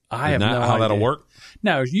 I have no idea how that'll work?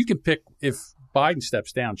 No, you can pick, if Biden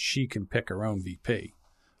steps down, she can pick her own VP.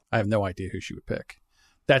 I have no idea who she would pick.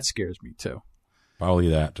 That scares me, too. Probably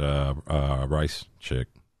that Rice chick.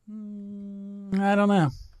 I don't know.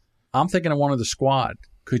 I'm thinking of one of the squad.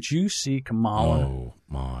 Could you see Kamala? Oh,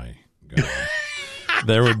 my God.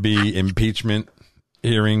 There would be impeachment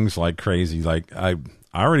hearings like crazy. Like I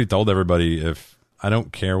already told everybody, if I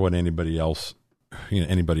don't care what anybody else,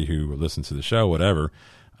 anybody who listens to the show, whatever,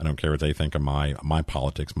 I don't care what they think of my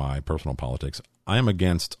politics, my personal politics. I am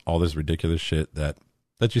against all this ridiculous shit that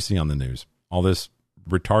you see on the news, all this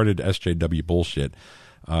retarded SJW bullshit,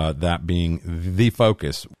 that being the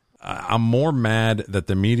focus. I'm more mad that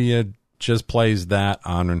the media just plays that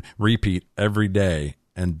on repeat every day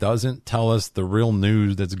and doesn't tell us the real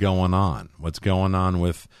news that's going on. What's going on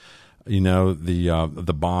with,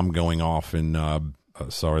 the bomb going off in,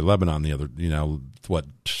 Lebanon the other,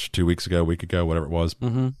 2 weeks ago, a week ago, whatever it was.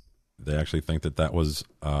 Mm-hmm. They actually think that was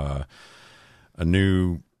a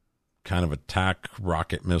new kind of attack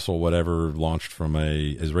rocket missile, whatever, launched from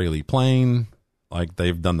a Israeli plane. Like,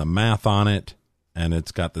 they've done the math on it, and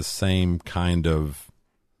it's got the same kind of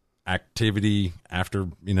activity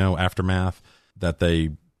aftermath, that they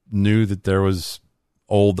knew that there was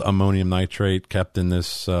old ammonium nitrate kept in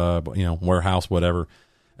this warehouse, whatever,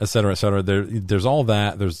 et cetera, et cetera. There's all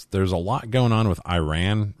that. There's a lot going on with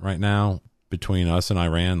Iran right now, between us and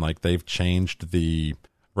Iran. Like, they've changed the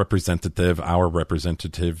our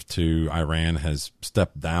representative to Iran has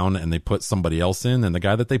stepped down, and they put somebody else in, and the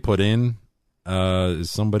guy that they put in is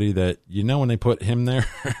somebody that, when they put him there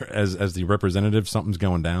as the representative, something's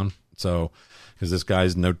going down. So, because this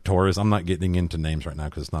guy's notorious. I'm not getting into names right now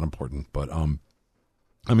because it's not important, but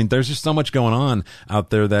there's just so much going on out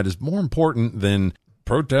there that is more important than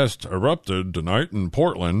protest erupted tonight in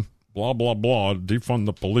Portland, blah blah blah, defund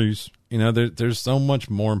the police. There's so much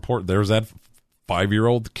more important. There's that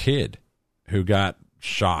 5-year-old kid who got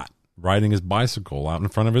shot riding his bicycle out in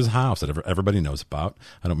front of his house that everybody knows about.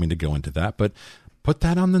 I don't mean to go into that, but put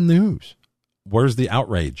that on the news. Where's the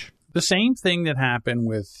outrage? The same thing that happened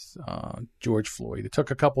with George Floyd. It took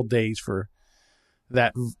a couple days for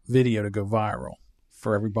that video to go viral,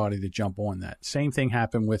 for everybody to jump on that. Same thing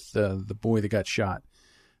happened with the boy that got shot.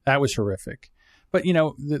 That was horrific. But,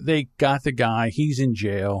 they got the guy. He's in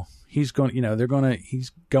jail. He's going,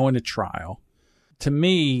 he's going to trial. To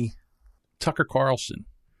me, Tucker Carlson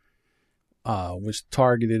was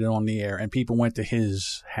targeted on the air, and people went to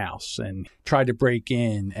his house and tried to break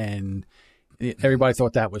in, and everybody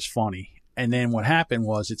thought that was funny. And then what happened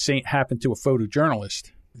was it happened to a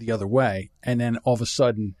photojournalist the other way, and then all of a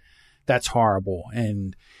sudden, that's horrible,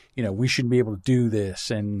 and we shouldn't be able to do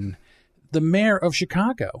this. And the mayor of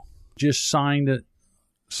Chicago just signed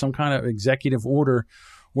some kind of executive order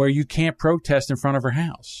where you can't protest in front of her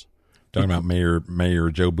house. Talking about Mayor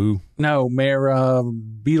Joe Boo? No, Mayor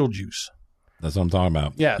Beetlejuice. That's what I'm talking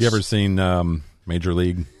about. Yes. You ever seen Major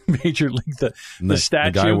League? Major League, the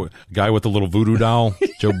statue? The guy with the little voodoo doll,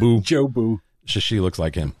 Joe Boo? Joe Boo. She looks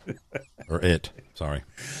like him. Or it. Sorry.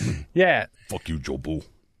 Yeah. Fuck you, Joe Boo.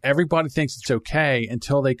 Everybody thinks it's okay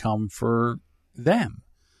until they come for them.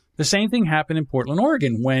 The same thing happened in Portland,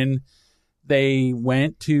 Oregon, when they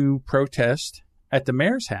went to protest at the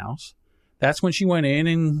mayor's house. That's when she went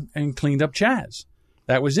in and cleaned up Chaz.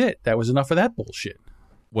 That was it. That was enough of that bullshit.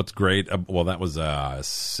 What's great, well, that was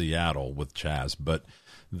Seattle with Chaz, but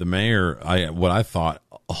the mayor, what I thought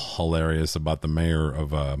hilarious about the mayor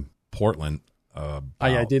of Portland.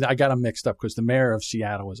 I got him mixed up because the mayor of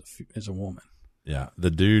Seattle is a woman. Yeah, the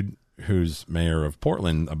dude who's mayor of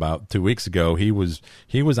Portland about 2 weeks ago, he was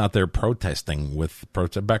out there protesting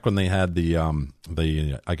back when they had the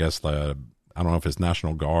I guess the, I don't know if it's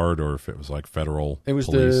National Guard or if it was like federal. It was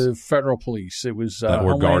police the federal police. It was that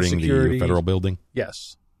were Homeland guarding Security. the federal building.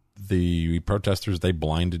 Yes. The protesters, they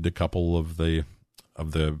blinded a couple of the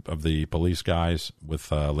police guys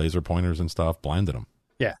with laser pointers and stuff. Blinded them.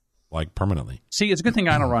 Yeah. Like permanently. See, it's a good thing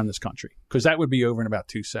I don't run this country because that would be over in about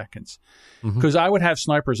 2 seconds. Because I would have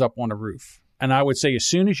snipers up on the roof, and I would say as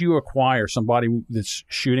soon as you acquire somebody that's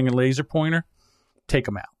shooting a laser pointer, take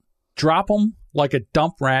them out. Drop them like a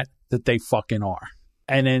dump rat that they fucking are.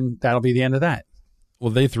 And then that'll be the end of that. Well,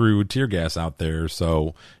 they threw tear gas out there,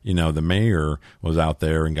 so, the mayor was out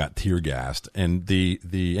there and got tear gassed. And the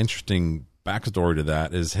interesting backstory to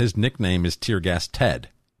that is his nickname is Tear Gas Ted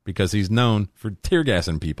because he's known for tear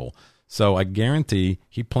gassing people. So I guarantee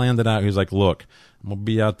he planned it out. He was like, look, I'm going to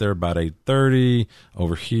be out there about 8:30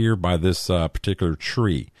 over here by this particular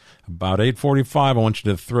tree. About 8:45, I want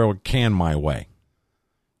you to throw a can my way.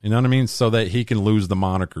 You know what I mean? So that he can lose the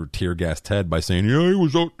moniker Tear Gas Ted by saying, yeah, he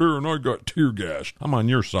was out there and I got tear gassed. I'm on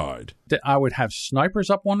your side. I would have snipers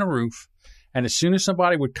up on the roof, and as soon as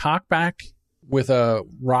somebody would cock back with a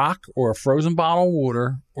rock or a frozen bottle of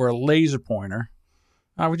water or a laser pointer,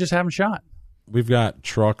 I would just have them shot. We've got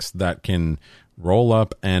trucks that can roll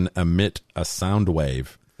up and emit a sound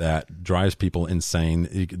wave that drives people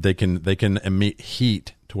insane. They can emit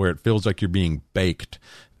heat to where it feels like you're being baked.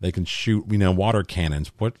 They can shoot, water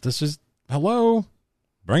cannons. Hello?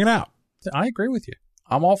 Bring it out. I agree with you.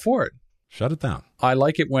 I'm all for it. Shut it down. I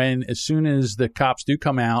like it when, as soon as the cops do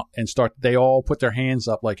come out and start, they all put their hands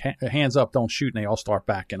up, like hands up, don't shoot, and they all start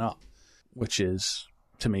backing up, which is,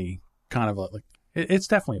 to me, kind of it's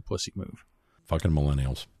definitely a pussy move. Fucking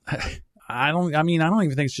millennials. I don't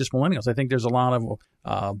even think it's just millennials. I think there's a lot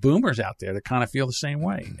of boomers out there that kind of feel the same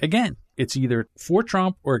way. Again, it's either for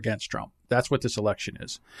Trump or against Trump. That's what this election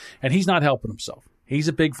is. And he's not helping himself. He's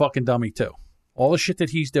a big fucking dummy, too. All the shit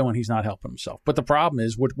that he's doing, he's not helping himself. But the problem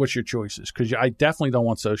is, what's your choices? Because I definitely don't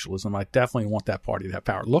want socialism. I definitely want that party to have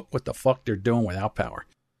power. Look what the fuck they're doing without power.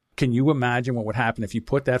 Can you imagine what would happen if you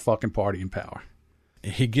put that fucking party in power?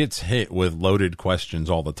 He gets hit with loaded questions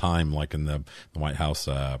all the time, like in the White House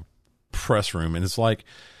press room. And it's like,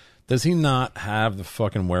 does he not have the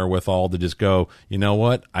fucking wherewithal to just go, you know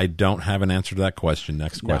what? I don't have an answer to that question.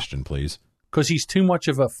 Next question, please. Because he's too much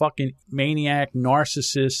of a fucking maniac,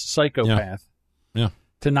 narcissist, psychopath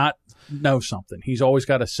to not know something. He's always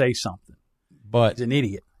got to say something. But he's an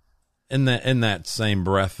idiot. In that same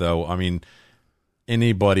breath, though, I mean,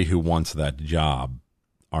 anybody who wants that job,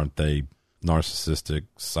 aren't they narcissistic,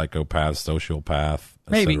 psychopath, sociopath,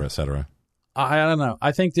 et Maybe. cetera, et cetera? I don't know.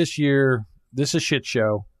 I think this year, this is a shit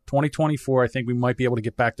show. 2024, I think we might be able to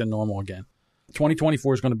get back to normal again.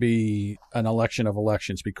 2024 is going to be an election of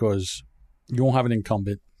elections because you won't have an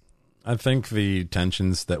incumbent. I think the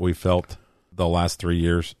tensions that we felt the last 3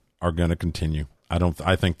 years are going to continue.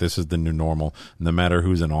 I think this is the new normal. No matter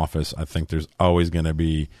who's in office, I think there's always going to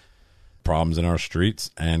be problems in our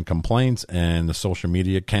streets and complaints and the social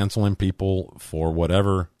media canceling people for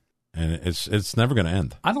whatever. And it's never going to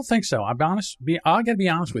end. I don't think so. I got to be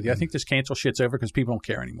honest with you. I think this cancel shit's over because people don't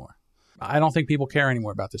care anymore. I don't think people care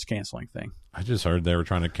anymore about this canceling thing. I just heard they were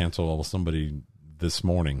trying to cancel somebody this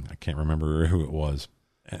morning. I can't remember who it was.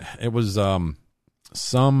 It was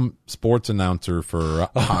some sports announcer for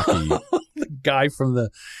hockey. the guy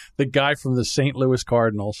from the St. Louis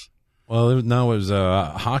Cardinals. Well, it was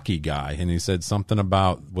a hockey guy, and he said something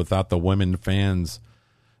about without the women fans,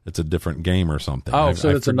 it's a different game or something. Oh, so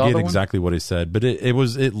it's another one? I forget exactly what he said, but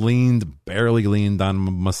it barely leaned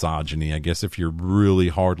on misogyny. I guess if you're really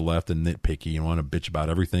hard left and nitpicky and want to bitch about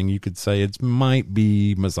everything, you could say it might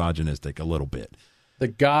be misogynistic a little bit. The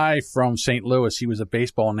guy from St. Louis, he was a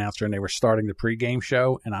baseball announcer, and they were starting the pregame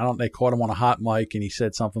show, and they caught him on a hot mic, and he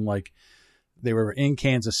said something like they were in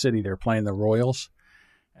Kansas City, they were playing the Royals,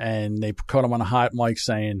 and they caught him on a hot mic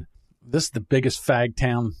saying, "This is the biggest fag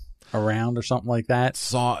town around," or something like that.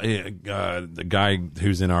 Saw the guy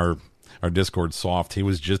who's in our Discord, Soft. He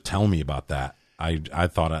was just telling me about that. I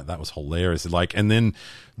thought that was hilarious. Like, and then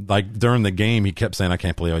like during the game, he kept saying, "I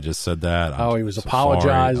can't believe I just said that." He was so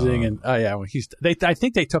apologizing, and well, I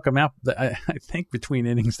think they took him out. I think between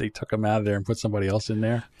innings they took him out of there and put somebody else in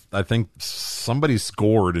there. I think somebody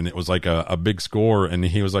scored, and it was like a big score, and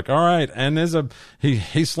he was like, "All right," and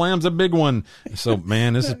he slams a big one. So,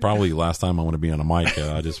 man, this is probably the last time I want to be on a mic.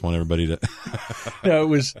 I just want everybody to. No, it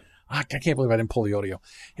was. I can't believe I didn't pull the audio.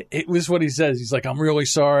 It was what he says. He's like, "I'm really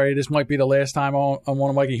sorry. This might be the last time I'm on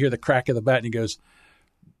a mic." You hear the crack of the bat, and he goes,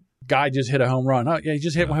 "Guy just hit a home run." Oh, yeah, he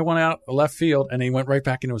just hit one out left field, and he went right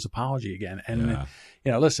back into his apology again. And,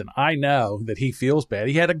 listen, I know that he feels bad.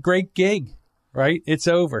 He had a great gig, right? It's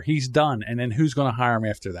over. He's done. And then who's going to hire him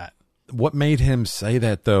after that? What made him say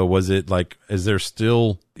that, though? Was it like, is there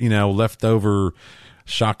still, leftover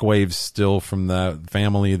shockwaves still from the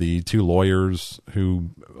family, the two lawyers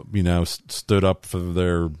who, stood up for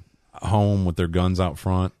their home with their guns out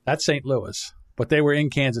front? That's St. Louis, but they were in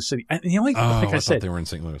Kansas City. And the only I thought they were in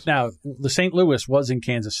St. Louis. Now, the St. Louis was in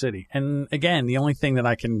Kansas City. And again, the only thing that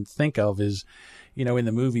I can think of is, in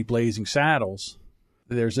the movie Blazing Saddles,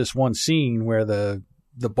 there's this one scene where the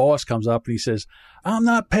boss comes up and he says, "I'm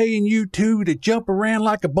not paying you two to jump around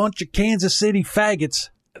like a bunch of Kansas City faggots."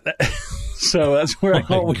 So that's where I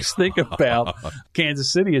always think about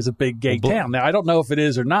Kansas City as a big gay town. Now, I don't know if it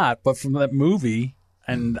is or not, but from that movie,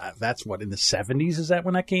 and that's what, in the 70s, is that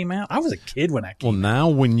when that came out? I was a kid when that came out. Well, now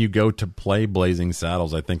when you go to play Blazing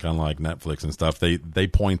Saddles, I think on like Netflix and stuff, they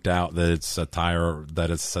point out that it's satire,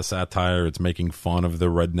 it's making fun of the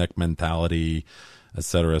redneck mentality, et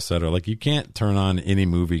cetera, et cetera. Like, you can't turn on any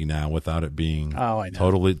movie now without it being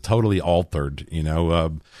totally altered.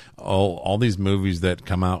 All these movies that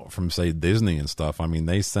come out from, say, Disney and stuff, I mean,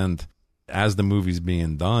 they send, as the movie's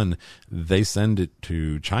being done, they send it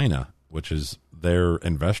to China, which is their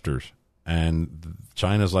investors. And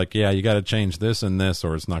China's like, yeah, you got to change this and this,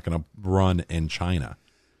 or it's not going to run in China.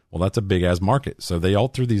 Well, that's a big-ass market. So they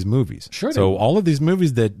alter these movies. Sure. So all of these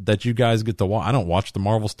movies that you guys get to watch, I don't watch the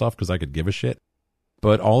Marvel stuff because I could give a shit.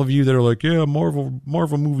 But all of you that are like, yeah, Marvel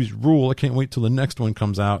movies rule, I can't wait till the next one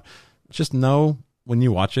comes out, just know when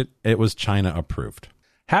you watch it, it was China approved.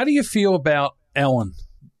 How do you feel about Ellen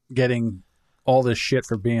getting all this shit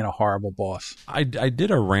for being a horrible boss? I did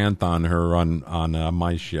a rant on her on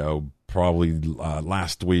my show probably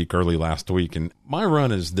early last week, and my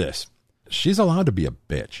run is this. She's allowed to be a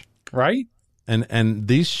bitch. Right? And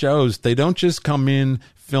these shows, they don't just come in,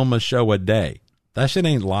 film a show a day. That shit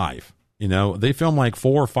ain't live. They film like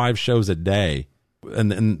 4 or 5 shows a day,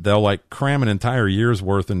 and then they'll like cram an entire year's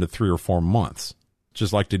worth into 3 or 4 months,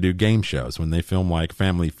 just like to do game shows. When they film like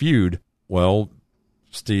Family Feud, well,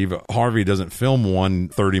 Steve Harvey doesn't film one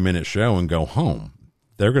 30-minute show and go home.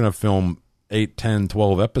 They're going to film 8, 10,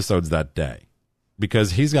 12 episodes that day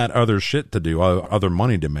because he's got other shit to do, other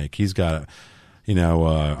money to make. He's got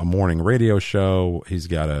a morning radio show. He's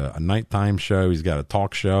got a nighttime show. He's got a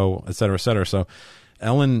talk show, et cetera, et cetera. So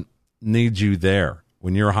Ellen needs you there.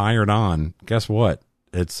 When you're hired on, guess what?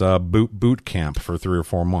 It's a boot camp for 3 or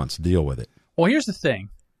 4 months. Deal with it. Well, here's the thing.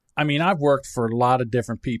 I mean, I've worked for a lot of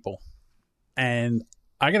different people, and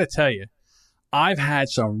I got to tell you, I've had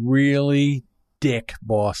some really dick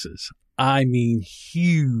bosses. I mean,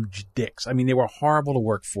 huge dicks. I mean, they were horrible to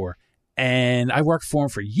work for, and I worked for them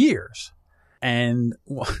for years. And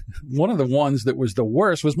one of the ones that was the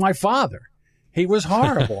worst was my father. He was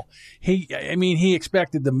horrible. He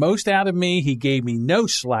expected the most out of me. He gave me no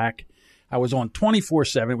slack. I was on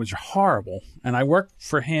 24/7. It was horrible. And I worked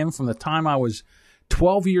for him from the time I was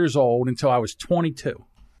 12 years old until I was 22.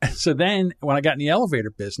 So then when I got in the elevator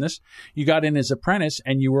business, you got in as apprentice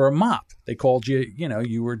and you were a mop. They called you,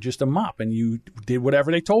 you were just a mop and you did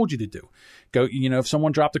whatever they told you to do. Go, if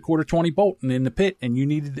someone dropped a 1/4-20 bolt in the pit and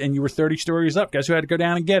you were 30 stories up, guess who had to go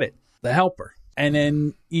down and get it? The helper. And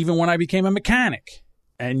then even when I became a mechanic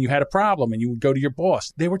and you had a problem and you would go to your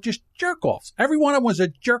boss, they were just jerk-offs. Every one of them was a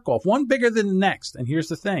jerk-off, one bigger than the next. And here's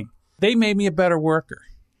the thing. They made me a better worker.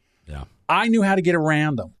 Yeah. I knew how to get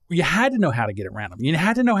around them. You had to know how to get around them. You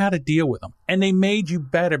had to know how to deal with them. And they made you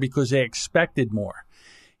better because they expected more.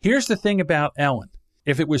 Here's the thing about Ellen.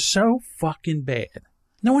 If it was so fucking bad,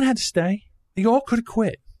 no one had to stay. You all could have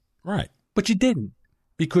quit. Right. But you didn't.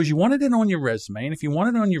 Because you wanted it on your resume, and if you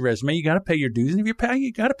want it on your resume, you got to pay your dues. And if you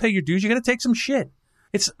got to pay your dues, you got to take some shit.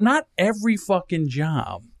 It's not every fucking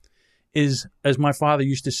job is, as my father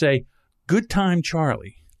used to say, good time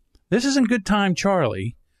Charlie. This isn't good time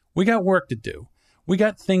Charlie. We got work to do. We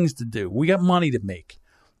got things to do. We got money to make.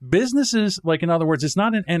 Businesses, like, in other words, it's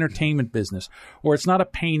not an entertainment business, or it's not a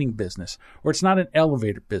painting business, or it's not an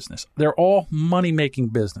elevator business. They're all money-making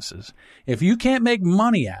businesses. If you can't make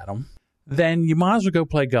money at them, then you might as well go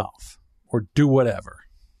play golf or do whatever.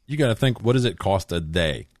 You got to think, what does it cost a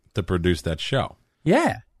day to produce that show?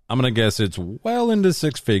 Yeah. I'm going to guess it's well into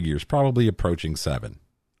six figures, probably approaching seven.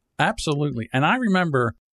 Absolutely. And I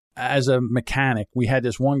remember as a mechanic, we had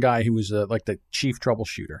this one guy who was like the chief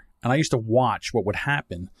troubleshooter. And I used to watch what would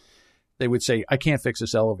happen. They would say, I can't fix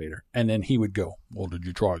this elevator. And then he would go, well, did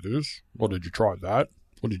you try this? Well, did you try that?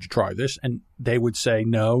 Well, did you try this? And they would say,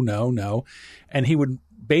 no, no, no. And he would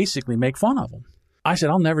basically make fun of them. I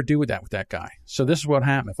said, I'll never do that with that guy. So this is what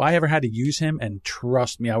happened. If I ever had to use him, and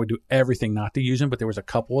trust me, I would do everything not to use him. But there was a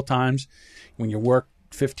couple of times when you work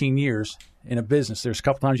 15 years in a business, there's a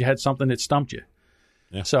couple times you had something that stumped you.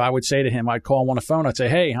 Yeah. So I would say to him, I'd call him on the phone. I'd say,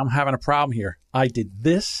 hey, I'm having a problem here. I did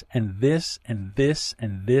this and this and this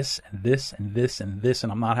and this and this and this and this,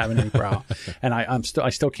 and I'm not having any problem. And I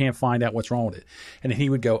still can't find out what's wrong with it. And he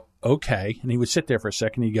would go, okay. And he would sit there for a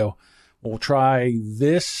second. He'd go, well, we'll try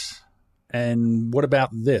this. And what about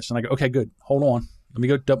this? And I go, okay, good. Hold on. Let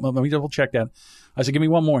me double check that. I said, give me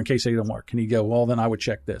one more in case they don't work. And he'd go, well, then I would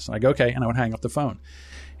check this. And I go, okay. And I would hang up the phone.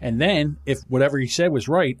 And then if whatever he said was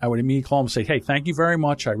right, I would immediately call him and say, hey, thank you very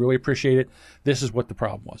much. I really appreciate it. This is what the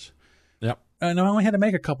problem was. Yep. And I only had to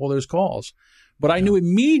make a couple of those calls. But I knew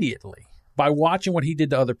immediately by watching what he did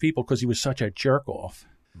to other people, because he was such a jerk off,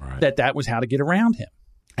 that was how to get around him.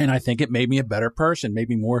 And I think it made me a better person, made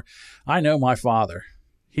me more. I know my father.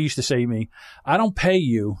 He used to say to me, I don't pay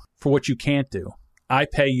you for what you can't do. I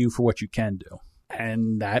pay you for what you can do.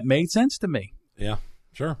 And that made sense to me. Yeah,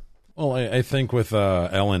 sure. Well, I think with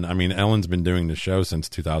Ellen, I mean, Ellen's been doing the show since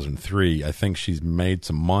 2003. I think she's made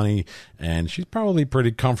some money, and she's probably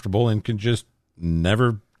pretty comfortable and can just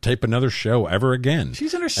never tape another show ever again.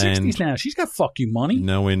 She's in her 60s now. She's got fuck you money. You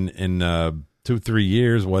know, in 2-3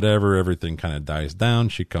 years, whatever, everything kind of dies down.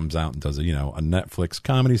 She comes out and does a Netflix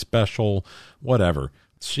comedy special, whatever.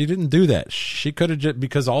 She didn't do that. She could have just,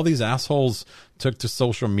 because all these assholes took to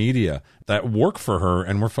social media that work for her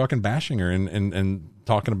and were fucking bashing her and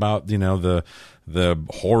talking about, the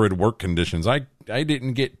horrid work conditions. I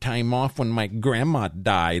didn't get time off when my grandma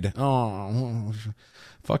died. Oh,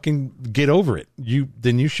 fucking get over it.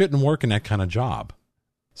 Then you shouldn't work in that kind of job.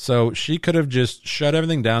 So she could have just shut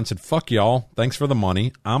everything down, said, fuck y'all, thanks for the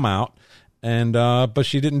money, I'm out. And but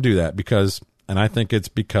she didn't do that and I think it's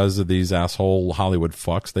because of these asshole Hollywood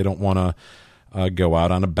fucks. They don't want to go out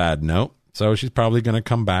on a bad note. So she's probably going to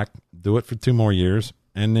come back, do it for 2 more years,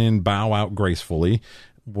 and then bow out gracefully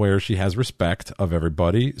where she has respect of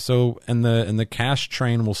everybody. So, and the cash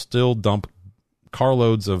train will still dump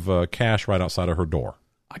carloads of cash right outside of her door.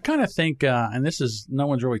 I kind of think, and no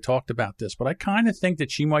one's really talked about this, but I kind of think that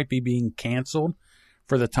she might be being canceled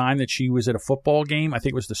for the time that she was at a football game. I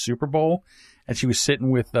think it was the Super Bowl, and she was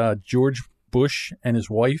sitting with George Bush and his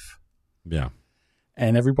wife. Yeah.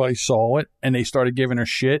 And everybody saw it, and they started giving her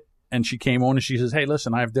shit. And she came on and she says, hey,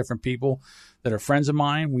 listen, I have different people that are friends of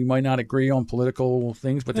mine. We might not agree on political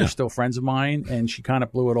things, but they're still friends of mine. And she kind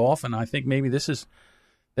of blew it off. And I think maybe this is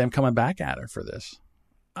them coming back at her for this.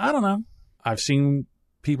 I don't know. I've seen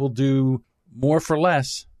people do more for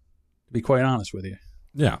less, to be quite honest with you.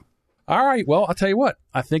 Yeah. All right. Well, I'll tell you what.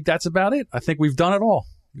 I think that's about it. I think we've done it all.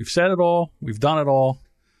 We've said it all. We've done it all.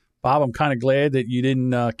 Bob, I'm kind of glad that you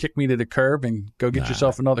didn't kick me to the curb and go get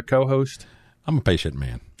yourself another co-host. I'm a patient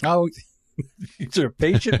man. Oh, you're a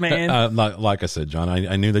patient man. Like I said, John,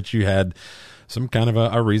 I knew that you had some kind of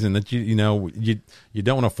a reason that you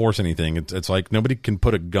don't want to force anything. It's like nobody can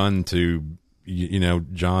put a gun to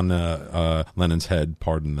John Lennon's head.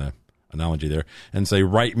 Pardon the analogy there, and say,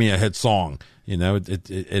 write me a hit song.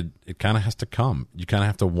 It kind of has to come. You kind of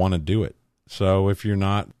have to want to do it. So if you're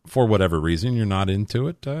not, for whatever reason, you're not into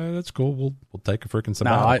it, that's cool. We'll take a freaking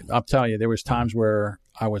sabbatical. No, I'll tell you, there was times where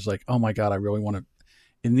I was like, oh my God, I really want to.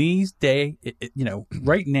 In these days,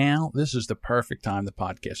 right now, this is the perfect time to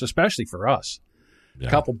podcast, especially for us. Yeah.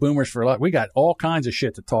 A couple boomers for luck. We got all kinds of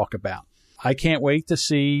shit to talk about. I can't wait to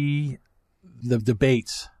see the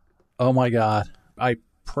debates. Oh my God. I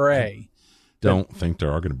pray. Don't think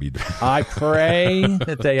there are going to be debates. I pray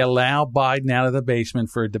that they allow Biden out of the basement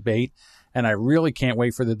for a debate. And I really can't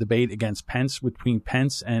wait for the debate between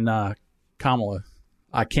Pence and Kamala.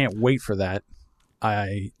 I can't wait for that.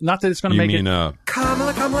 Not that it's going to make it.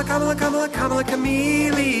 Kamala,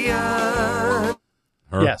 Chameleon.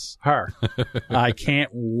 Her? Yes, her. I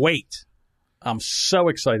can't wait. I'm so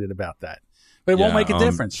excited about that. But it won't make a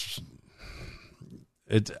difference.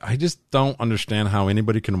 I just don't understand how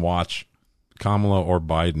anybody can watch Kamala or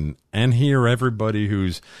Biden and hear everybody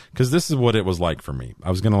because this is what it was like for me. I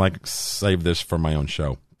was going to save this for my own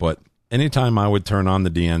show, but anytime I would turn on the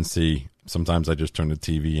DNC, sometimes I just turned the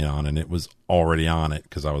TV on and it was already on it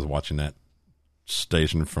because I was watching that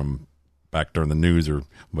station from back during the news or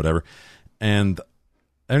whatever. And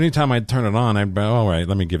anytime I'd turn it on, I'd be, all right,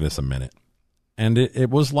 let me give this a minute. And it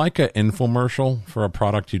was like an infomercial for a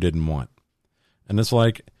product you didn't want. And it's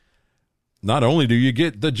like, not only do you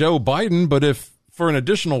get the Joe Biden, but if for an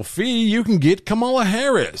additional fee, you can get Kamala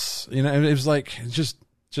Harris. You know, it was like just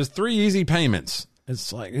 3 easy payments.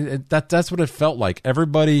 It's like that's what it felt like.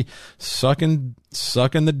 Everybody sucking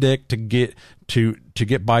the dick to get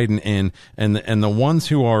Biden in, and the ones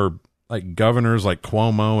who are like governors like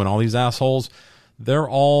Cuomo and all these assholes, they're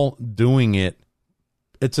all doing it.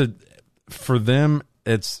 For them,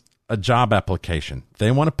 it's a job application. They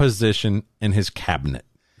want a position in his cabinet.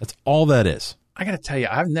 That's all that is. I got to tell you,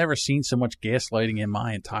 I've never seen so much gaslighting in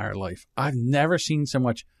my entire life. I've never seen so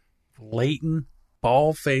much blatant,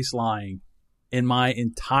 bald-faced lying in my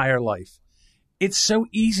entire life. It's so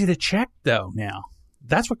easy to check, though, now.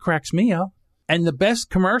 That's what cracks me up. And the best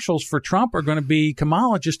commercials for Trump are going to be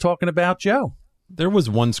Kamala just talking about Joe. There was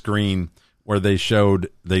one screen where they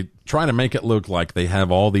try to make it look like they have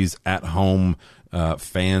all these at-home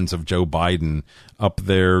fans of Joe Biden up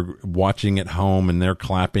there watching at home, and they're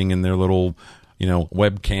clapping in their little,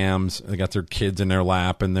 webcams. They got their kids in their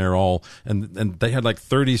lap, and they're all, and they had like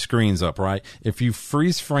 30 screens up, right? If you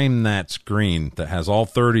freeze frame that screen that has all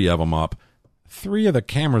 30 of them up, 3 of the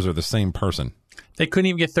cameras are the same person. They couldn't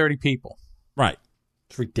even get 30 people. Right.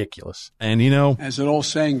 It's ridiculous. And as an old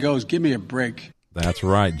saying goes, give me a break. That's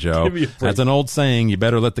right, Joe. That's an old saying. You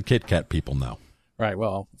better let the Kit Kat people know. Right.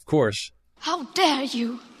 Well, of course. How dare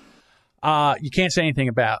you? You can't say anything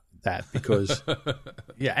about that because,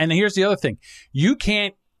 yeah. And here's the other thing: you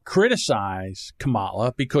can't criticize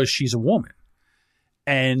Kamala because she's a woman.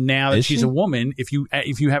 And now that she's a woman, if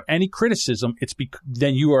you have any criticism,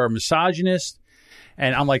 then you are a misogynist.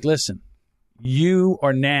 And I'm like, listen, you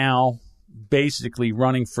are now basically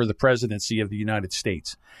running for the presidency of the United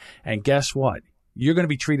States, and guess what? You're going to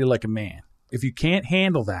be treated like a man. If you can't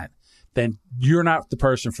handle that, then you're not the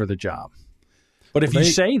person for the job. But if you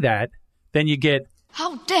say that, then you get,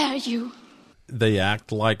 how dare you? They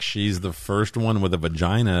act like she's the first one with a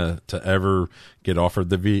vagina to ever get offered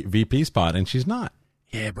the VP spot, and she's not.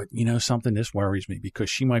 Yeah, but you know something? This worries me because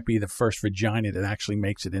she might be the first vagina that actually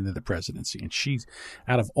makes it into the presidency, and she's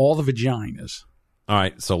out of all the vaginas. All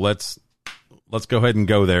right, so let's go ahead and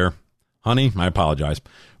go there. Honey, I apologize.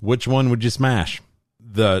 Which one would you smash?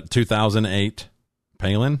 The 2008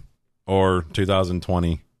 Palin or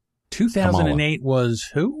 2020 2008 Kamala?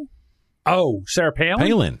 Was who? Oh, Sarah Palin?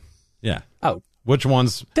 Palin. Yeah. Oh. Which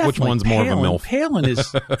one's more of a MILF?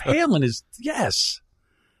 Palin is yes.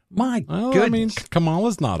 My goodness. I mean,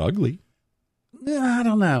 Kamala's not ugly. I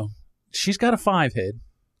don't know. She's got a 5 head.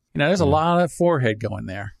 There's a lot of forehead going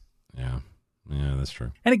there. Yeah. Yeah, that's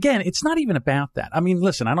true. And again, it's not even about that. I mean,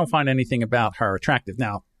 listen, I don't find anything about her attractive.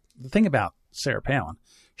 Now, the thing about Sarah Palin,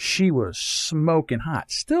 she was smoking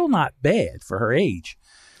hot. Still not bad for her age.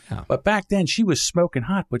 Yeah. But back then, she was smoking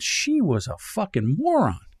hot, but she was a fucking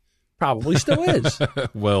moron. Probably still is.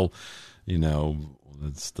 Well,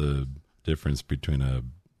 it's the difference between a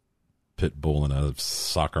pit bull and a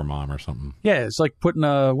soccer mom or something. Yeah, it's like putting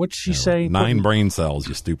what'd she say? 9 brain cells,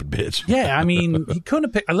 you stupid bitch. Yeah, I mean, he couldn't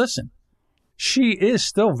have picked. Listen, she is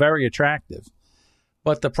still very attractive.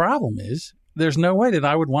 But the problem is, there's no way that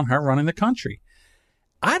I would want her running the country.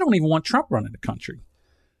 I don't even want Trump running the country.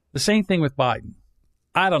 The same thing with Biden.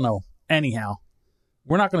 I don't know. Anyhow,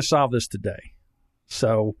 we're not going to solve this today.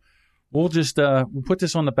 So we'll just we'll put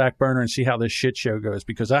this on the back burner and see how this shit show goes,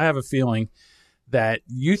 because I have a feeling that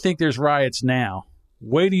you think there's riots now.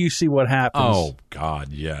 Wait till you see what happens. Oh, God,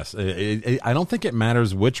 yes. I don't think it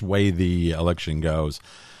matters which way the election goes.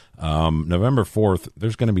 November 4th,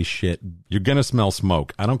 there's going to be shit. You're going to smell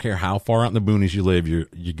smoke. I don't care how far out in the boonies you live, you're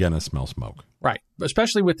going to smell smoke. Right.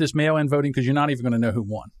 Especially with this mail-in voting, because you're not even going to know who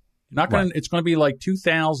won. You're not going. Right. It's going to be like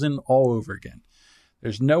 2000 all over again.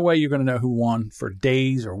 There's no way you're going to know who won for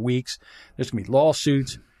days or weeks. There's going to be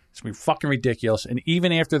lawsuits. It's going to be fucking ridiculous. And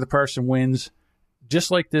even after the person wins, just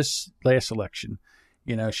like this last election,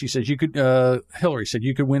 she said Hillary said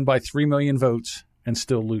you could win by 3 million votes and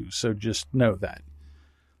still lose. So just know that.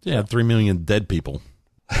 Yeah, 3 million dead people.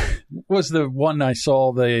 Was the one I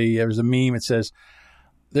saw, there was a meme. It says,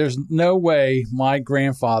 there's no way my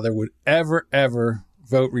grandfather would ever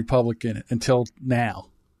vote Republican until now,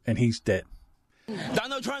 and he's dead.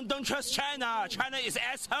 Donald Trump, don't trust China. China is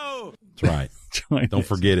asshole. That's right. Don't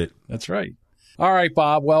forget it. That's right. All right,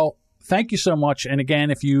 Bob. Well, thank you so much. And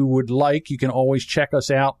again, if you would like, you can always check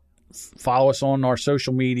us out. Follow us on our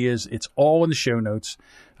social medias. It's all in the show notes.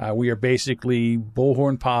 We are basically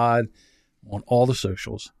Bullhorn Pod on all the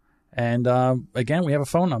socials. And again, we have a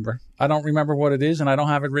phone number. I don't remember what it is, and I don't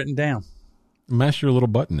have it written down. Mash your little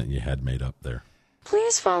button that you had made up there.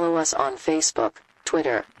 Please follow us on Facebook,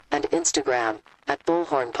 Twitter, and Instagram at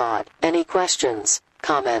Bullhorn Pod. Any questions,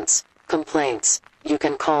 comments, complaints, you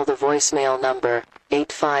can call the voicemail number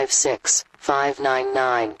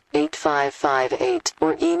 856-599-8558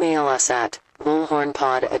 or email us at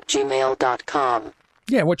bullhornpod@gmail.com.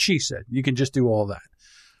 Yeah, what she said. You can just do all that.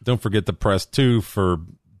 Don't forget to press 2 for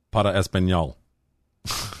para español.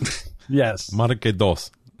 Yes. Marque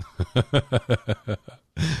dos.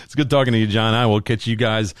 It's good talking to you, John. I will catch you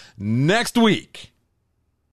guys next week.